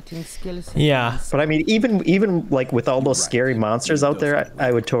That's piloting skills. Yeah. But I mean, even like with all those scary monsters out there,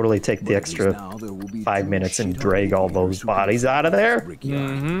 I would totally take the extra 5 minutes and drag all those bodies out of there.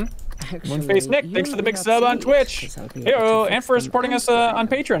 MoonFaceNick, thanks for the big sub on Twitch. Heyo, and for supporting us on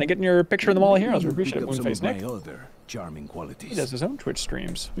Patreon and getting your picture in the Mall of Heroes. We appreciate it, MoonFaceNick. Charming qualities. He does his own Twitch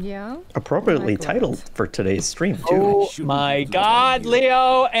streams. Yeah. Appropriately titled for today's stream too. Oh my God,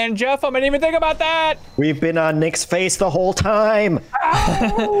 Leo and Jeff, I didn't even think about that. We've been on Nick's face the whole time.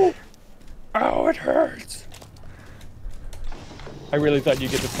 Oh, it hurts. I really thought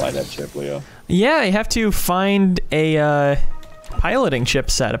you'd get to fly that ship, Leo. Yeah, you have to find a piloting chip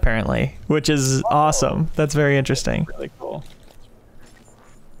set apparently, which is awesome. That's very interesting. Really cool.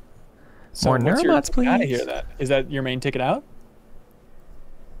 So More what's your neurobots, ticket out of please. here, then? Is that your main ticket out?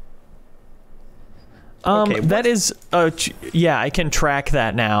 Okay, That is, yeah, I can track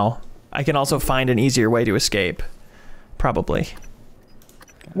that now. I can also find an easier way to escape. Probably.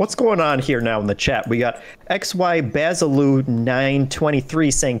 What's going on here now in the chat? We got XY Basilu 923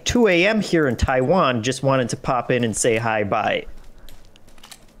 saying 2 a.m. here in Taiwan. Just wanted to pop in and say hi, bye.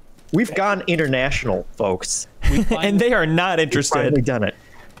 We've gone international, folks. And they are not interested. Finally done it.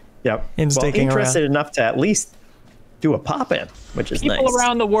 Yep. In sticking interested around. enough to at least do a pop-in, which is People nice.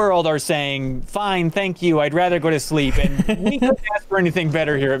 around the world are saying, fine, thank you, I'd rather go to sleep. And we couldn't ask for anything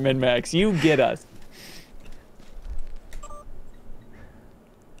better here at MinnMax. You get us.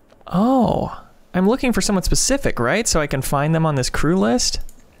 Oh, I'm looking for someone specific, right? So I can find them on this crew list?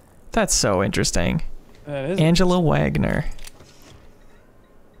 That's so interesting. That is Angela Wagner.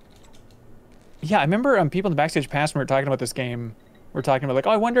 Yeah, I remember people in the backstage pass when we were talking about this game. We're talking about like,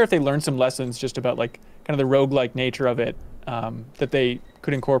 oh, I wonder if they learned some lessons just about like kind of the roguelike nature of it that they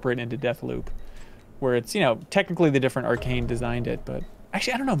could incorporate into Deathloop, where it's, you know, technically the different Arcane designed it, but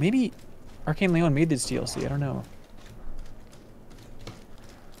actually I don't know, maybe Arcane Leon made this DLC. I don't know.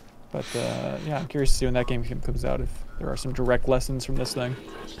 But yeah, I'm curious to see when that game comes out if there are some direct lessons from this thing.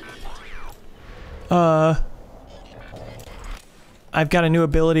 I've got a new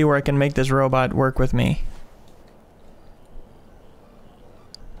ability where I can make this robot work with me.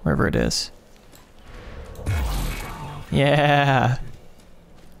 Wherever it is. Yeah.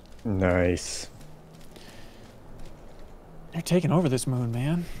 Nice. They're taking over this moon,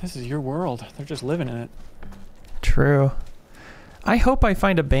 man. This is your world. They're just living in it. True. I hope I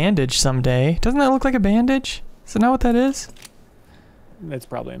find a bandage someday. Doesn't that look like a bandage? Is that not what that is? It's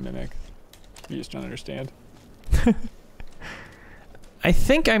probably a mimic. You just don't understand. I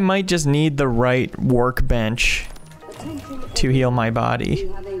think I might just need the right workbench to heal my body.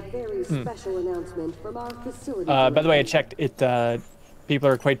 We have a very special announcement from our facility. By the way, I checked it. People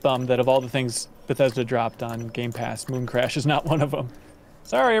are quite bummed that of all the things Bethesda dropped on Game Pass, Mooncrash is not one of them.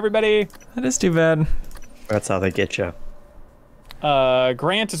 Sorry, everybody. That is too bad. That's how they get you.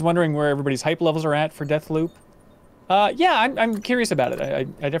 Grant is wondering where everybody's hype levels are at for Deathloop. Yeah, I'm curious about it. I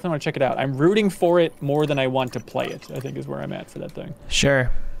definitely want to check it out. I'm rooting for it more than I want to play it, I think is where I'm at for that thing. Sure.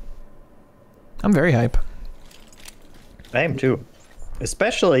 I'm very hype. I am too.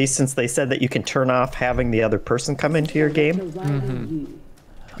 Especially since they said that you can turn off having the other person come into your game.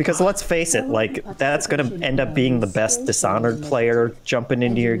 Because let's face it, like, that's going to end up being the best Dishonored player jumping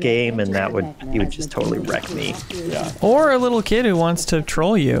into your game, and he would just totally wreck me. Yeah. Or a little kid who wants to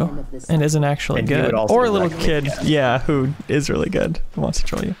troll you and isn't actually And he good. would also Or a little wreck me, kid, yeah. yeah, who is really good, who wants to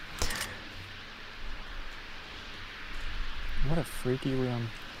troll you. What a freaky room.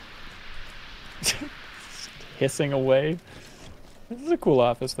 Hissing away. This is a cool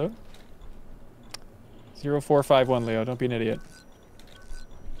office, though. 0451, Leo. Don't be an idiot.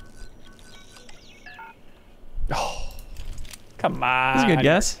 Oh, come on. That's a good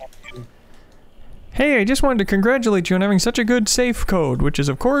guess. Hey, I just wanted to congratulate you on having such a good safe code, which is,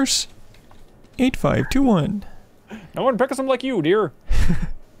 of course, 8521. No one picks them like you, dear.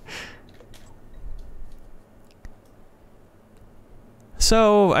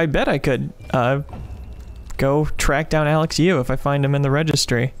 So, I bet I could go track down Alex Yu if I find him in the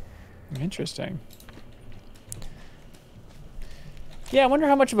registry. Interesting. Yeah, I wonder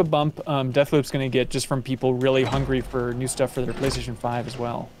how much of a bump Deathloop's going to get just from people really hungry for new stuff for their PlayStation 5 as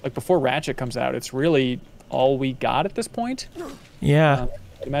well. Like, before Ratchet comes out, it's really all we got at this point. Yeah.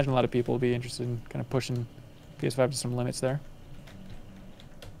 I'd imagine a lot of people will be interested in kind of pushing PS5 to some limits there.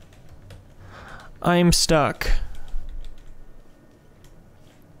 I'm stuck.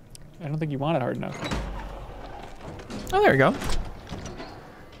 I don't think you want it hard enough. Oh, there we go.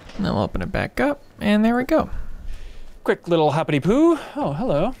 And then we'll open it back up, and there we go. Quick little hoppity poo. Oh,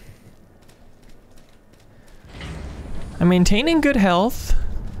 hello. I'm maintaining good health.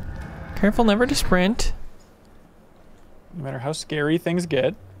 Careful never to sprint. No matter how scary things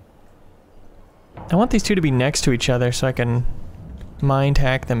get. I want these two to be next to each other so I can mind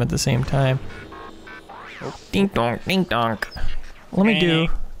hack them at the same time. Oh, dink donk, dink donk. Let me do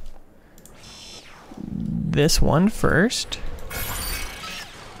this one first.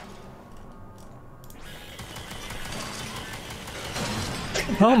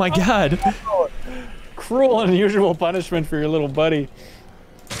 Oh my god. Cruel and unusual punishment for your little buddy.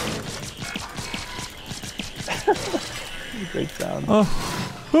 Great sound. Oh.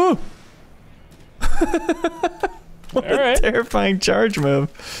 Ooh. What All right. a terrifying charge move.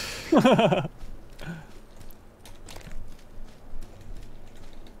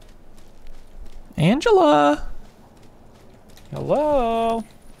 Angela. Hello.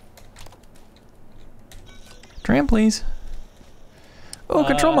 Tram, please. Oh,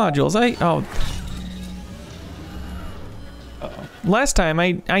 control modules. Last time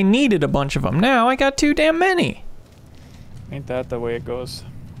I needed a bunch of them. Now I got too damn many. Ain't that the way it goes?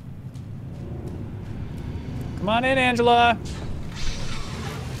 Come on in, Angela.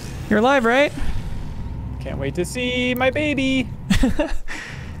 You're alive, right? Can't wait to see my baby.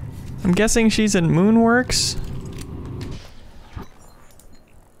 I'm guessing she's in Moonworks.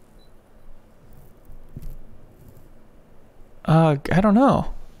 I don't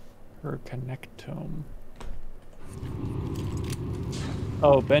know. Her connectome.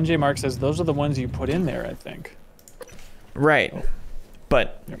 Oh, Ben J. Mark says those are the ones you put in there, I think. Right.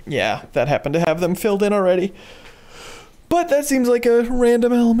 But, yeah, that happened to have them filled in already. But that seems like a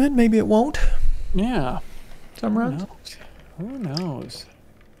random element. Maybe it won't. Yeah. Some rounds. Who knows?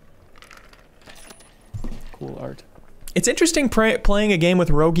 Cool art. It's interesting playing a game with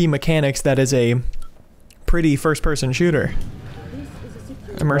roguey mechanics that is a pretty first-person shooter.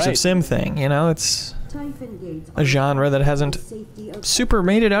 Immersive sim thing, you know? It's a genre that hasn't super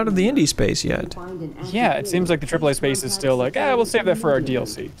made it out of the indie space yet. Yeah, it seems like the AAA space is still like, we'll save that for our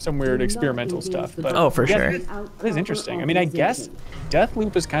DLC. Some weird experimental stuff. But oh, for sure. It is interesting. I mean, I guess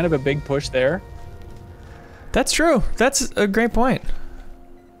Deathloop is kind of a big push there. That's true. That's a great point.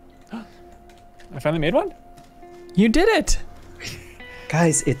 I finally made one? You did it.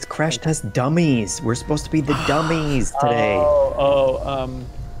 Guys, it's Crash Test Dummies. We're supposed to be the dummies today.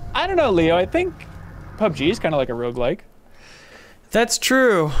 I don't know, Leo. I think PUBG is kind of like a roguelike. That's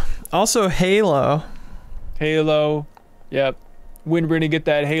true. Also, Halo. Halo. Yep. When we're gonna get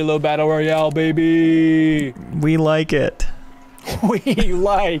that Halo Battle Royale, baby. We like it. We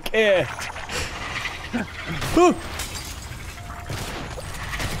like it. I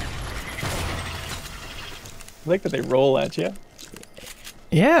like that they roll at you.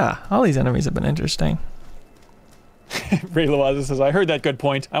 Yeah, all these enemies have been interesting. Ray Loaza says, I heard that good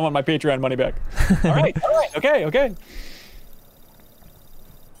point. I want my Patreon money back. All right, okay.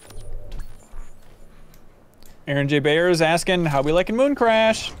 Aaron J. Bayer is asking, how we liking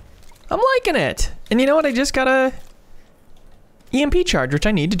Mooncrash? I'm liking it. And you know what? I just got a EMP charge, which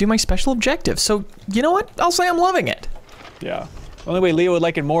I need to do my special objective. So, you know what? I'll say I'm loving it. Yeah. The only way Leo would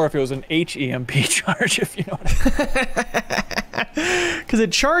like it more if it was an HEMP charge, if you know what I mean. Because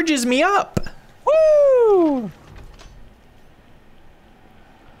it charges me up. Woo!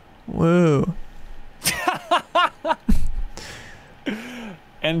 Woo.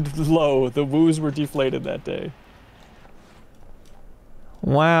 And lo, the woos were deflated that day.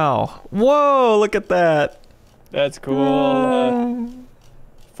 Wow. Whoa, look at that. That's cool.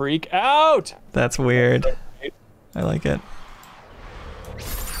 Freak out! That's weird. I like it.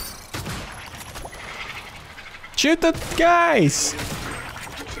 Shoot the guys!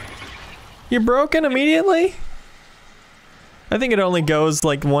 You're broken immediately? I think it only goes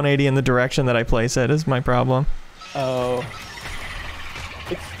like 180 in the direction that I place it, is my problem. Oh.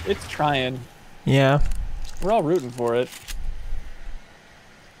 It's trying. Yeah. We're all rooting for it.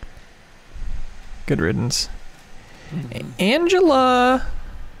 Good riddance. Angela!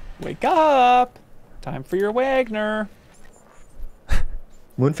 Wake up! Time for your Wagner.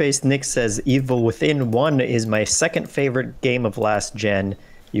 MoonFaceNick says, Evil Within 1 is my second favorite game of last gen.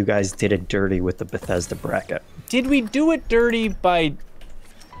 You guys did it dirty with the Bethesda bracket. Did we do it dirty by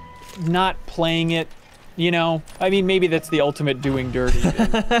not playing it? You know, I mean, maybe that's the ultimate doing dirty.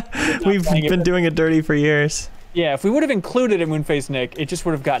 We've been doing it dirty for years. Yeah, if we would have included it in MoonFaceNick, it just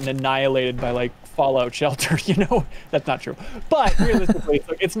would have gotten annihilated by like Fallout Shelter, you know? That's not true. But realistically,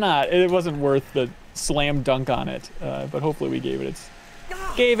 it's not. It wasn't worth the slam dunk on it. But hopefully we gave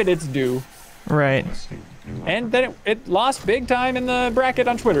it its due. Right. And then it lost big time in the bracket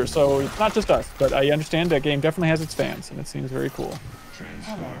on Twitter, so it's not just us. But I understand that game definitely has its fans, and it seems very cool.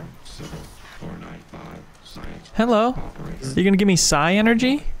 Hello. You gonna give me psi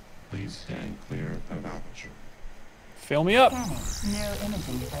energy? Please stand clear of aperture. Fill me up.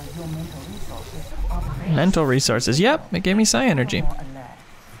 Mental resources. Yep, it gave me psi energy.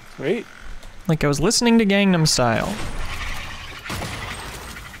 Sweet. Like I was listening to Gangnam Style.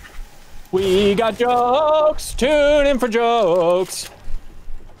 We got jokes. Tune in for jokes.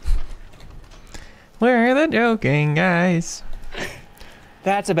 We're the joking guys.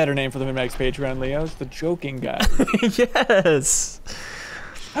 That's a better name for the MinnMax Patreon, Leo. It's the joking guy. Yes.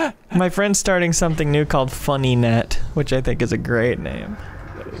 My friend's starting something new called FunnyNet, which I think is a great name.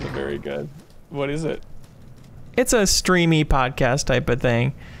 That is very good. What is it? It's a streamy podcast type of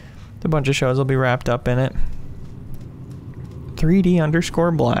thing. A bunch of shows will be wrapped up in it.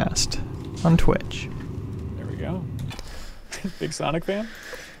 3D_blast on Twitch. There we go. Big Sonic fan?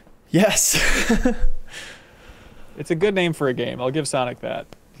 Yes. It's a good name for a game. I'll give Sonic that.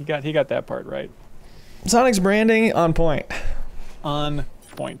 He got that part right. Sonic's branding on point. On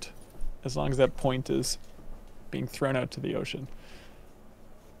point. As long as that point is being thrown out to the ocean.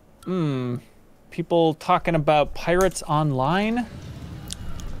 People talking about Pirates Online?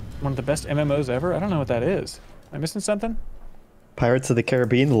 One of the best MMOs ever? I don't know what that is. Am I missing something? Pirates of the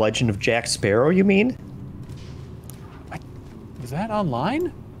Caribbean, The Legend of Jack Sparrow, you mean? Is that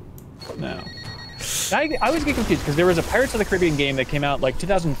online? No. I always get confused because there was a Pirates of the Caribbean game that came out like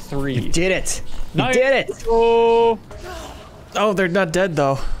 2003. You did it! You Nice. did it! Oh. Oh, they're not dead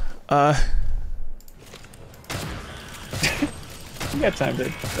though. You got time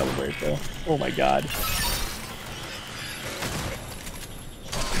to celebrate though. Oh my god.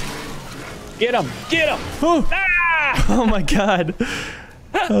 Get him! Get him! Ah! Oh my god.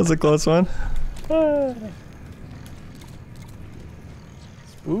 That was a close one.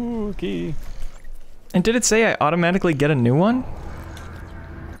 Spooky. And did it say I automatically get a new one?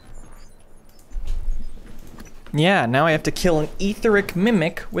 Yeah, now I have to kill an etheric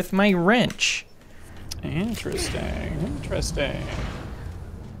mimic with my wrench. Interesting. Interesting.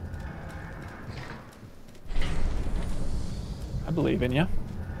 I believe in you.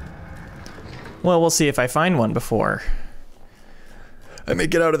 Well, we'll see if I find one before I may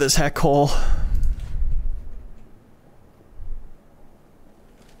get out of this heck hole.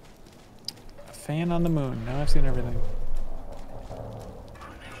 A fan on the moon. Now I've seen everything.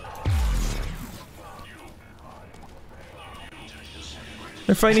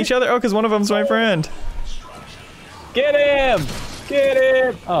 They're fighting each other? Oh, because one of them's my friend. Get him! Get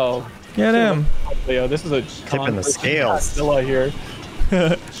him! Oh. Get him. Leo, this is a Tipping the scales. Godzilla here.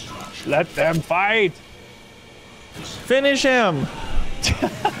 Let them fight! Finish him.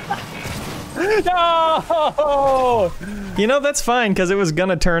 No! You know, that's fine, because it was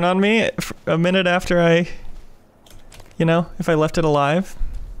gonna turn on me a minute after I, you know, if I left it alive.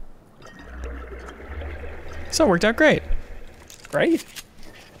 So it worked out great. Great.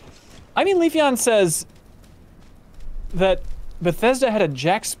 I mean, Leafeon says that Bethesda had a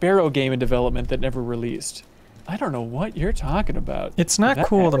Jack Sparrow game in development that never released. I don't know what you're talking about. It's not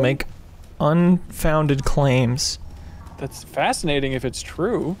cool to make unfounded claims. That's fascinating if it's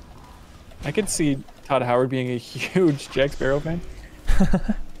true. I could see Todd Howard being a huge Jack Sparrow fan.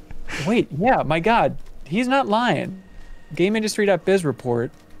 Wait, yeah, my God, he's not lying. GameIndustry.biz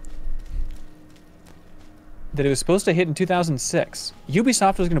report that it was supposed to hit in 2006.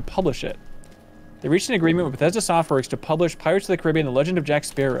 Ubisoft was going to publish it. They reached an agreement with Bethesda Softworks to publish Pirates of the Caribbean: The Legend of Jack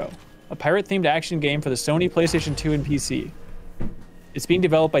Sparrow, a pirate-themed action game for the Sony PlayStation 2 and PC. It's being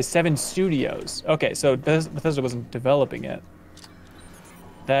developed by 7 studios. Okay, so Bethesda wasn't developing it.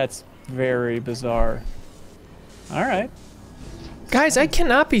 That's very bizarre. All right. Guys, I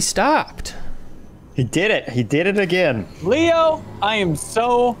cannot be stopped. He did it. He did it again. Leo, I am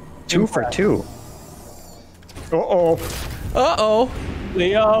so 2 for 2. Uh-oh. Uh-oh.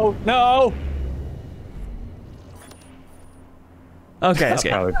 Leo, no. Okay,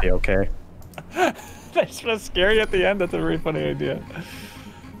 That'll probably be okay. That's just scary at the end. That's a very funny idea.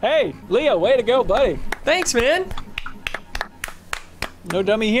 Hey, Leo, way to go, buddy. Thanks, man. No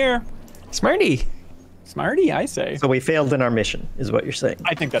dummy here. Smarty. Smarty, I say. So we failed in our mission, is what you're saying.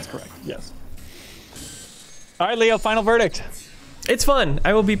 I think that's correct, yes. All right, Leo, final verdict. It's fun.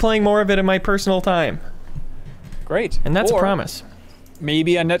 I will be playing more of it in my personal time. Great. And that's a Or promise.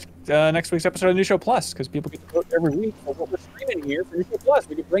 maybe on next week's episode of New Show Plus, because people get to vote every week for what we're streaming here for New Show Plus.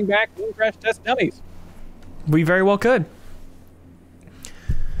 We could bring back Mooncrash Test Dummies. We very well could.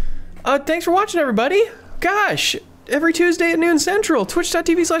 Thanks for watching, everybody. Gosh, every Tuesday at noon Central,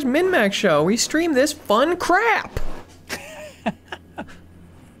 twitch.tv/MinnMax show. We stream this fun crap.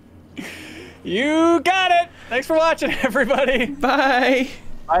 You got it. Thanks for watching, everybody. Bye.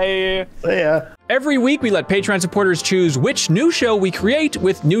 Bye. See ya. Every week, we let Patreon supporters choose which new show we create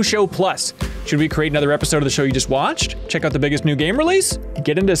with New Show Plus. Should we create another episode of the show you just watched? Check out the biggest new game release?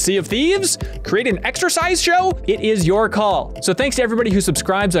 Get into Sea of Thieves? Create an exercise show? It is your call. So thanks to everybody who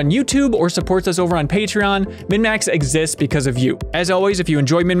subscribes on YouTube or supports us over on Patreon. MinnMax exists because of you. As always, if you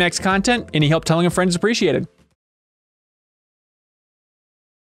enjoy MinnMax content, any help telling a friend is appreciated.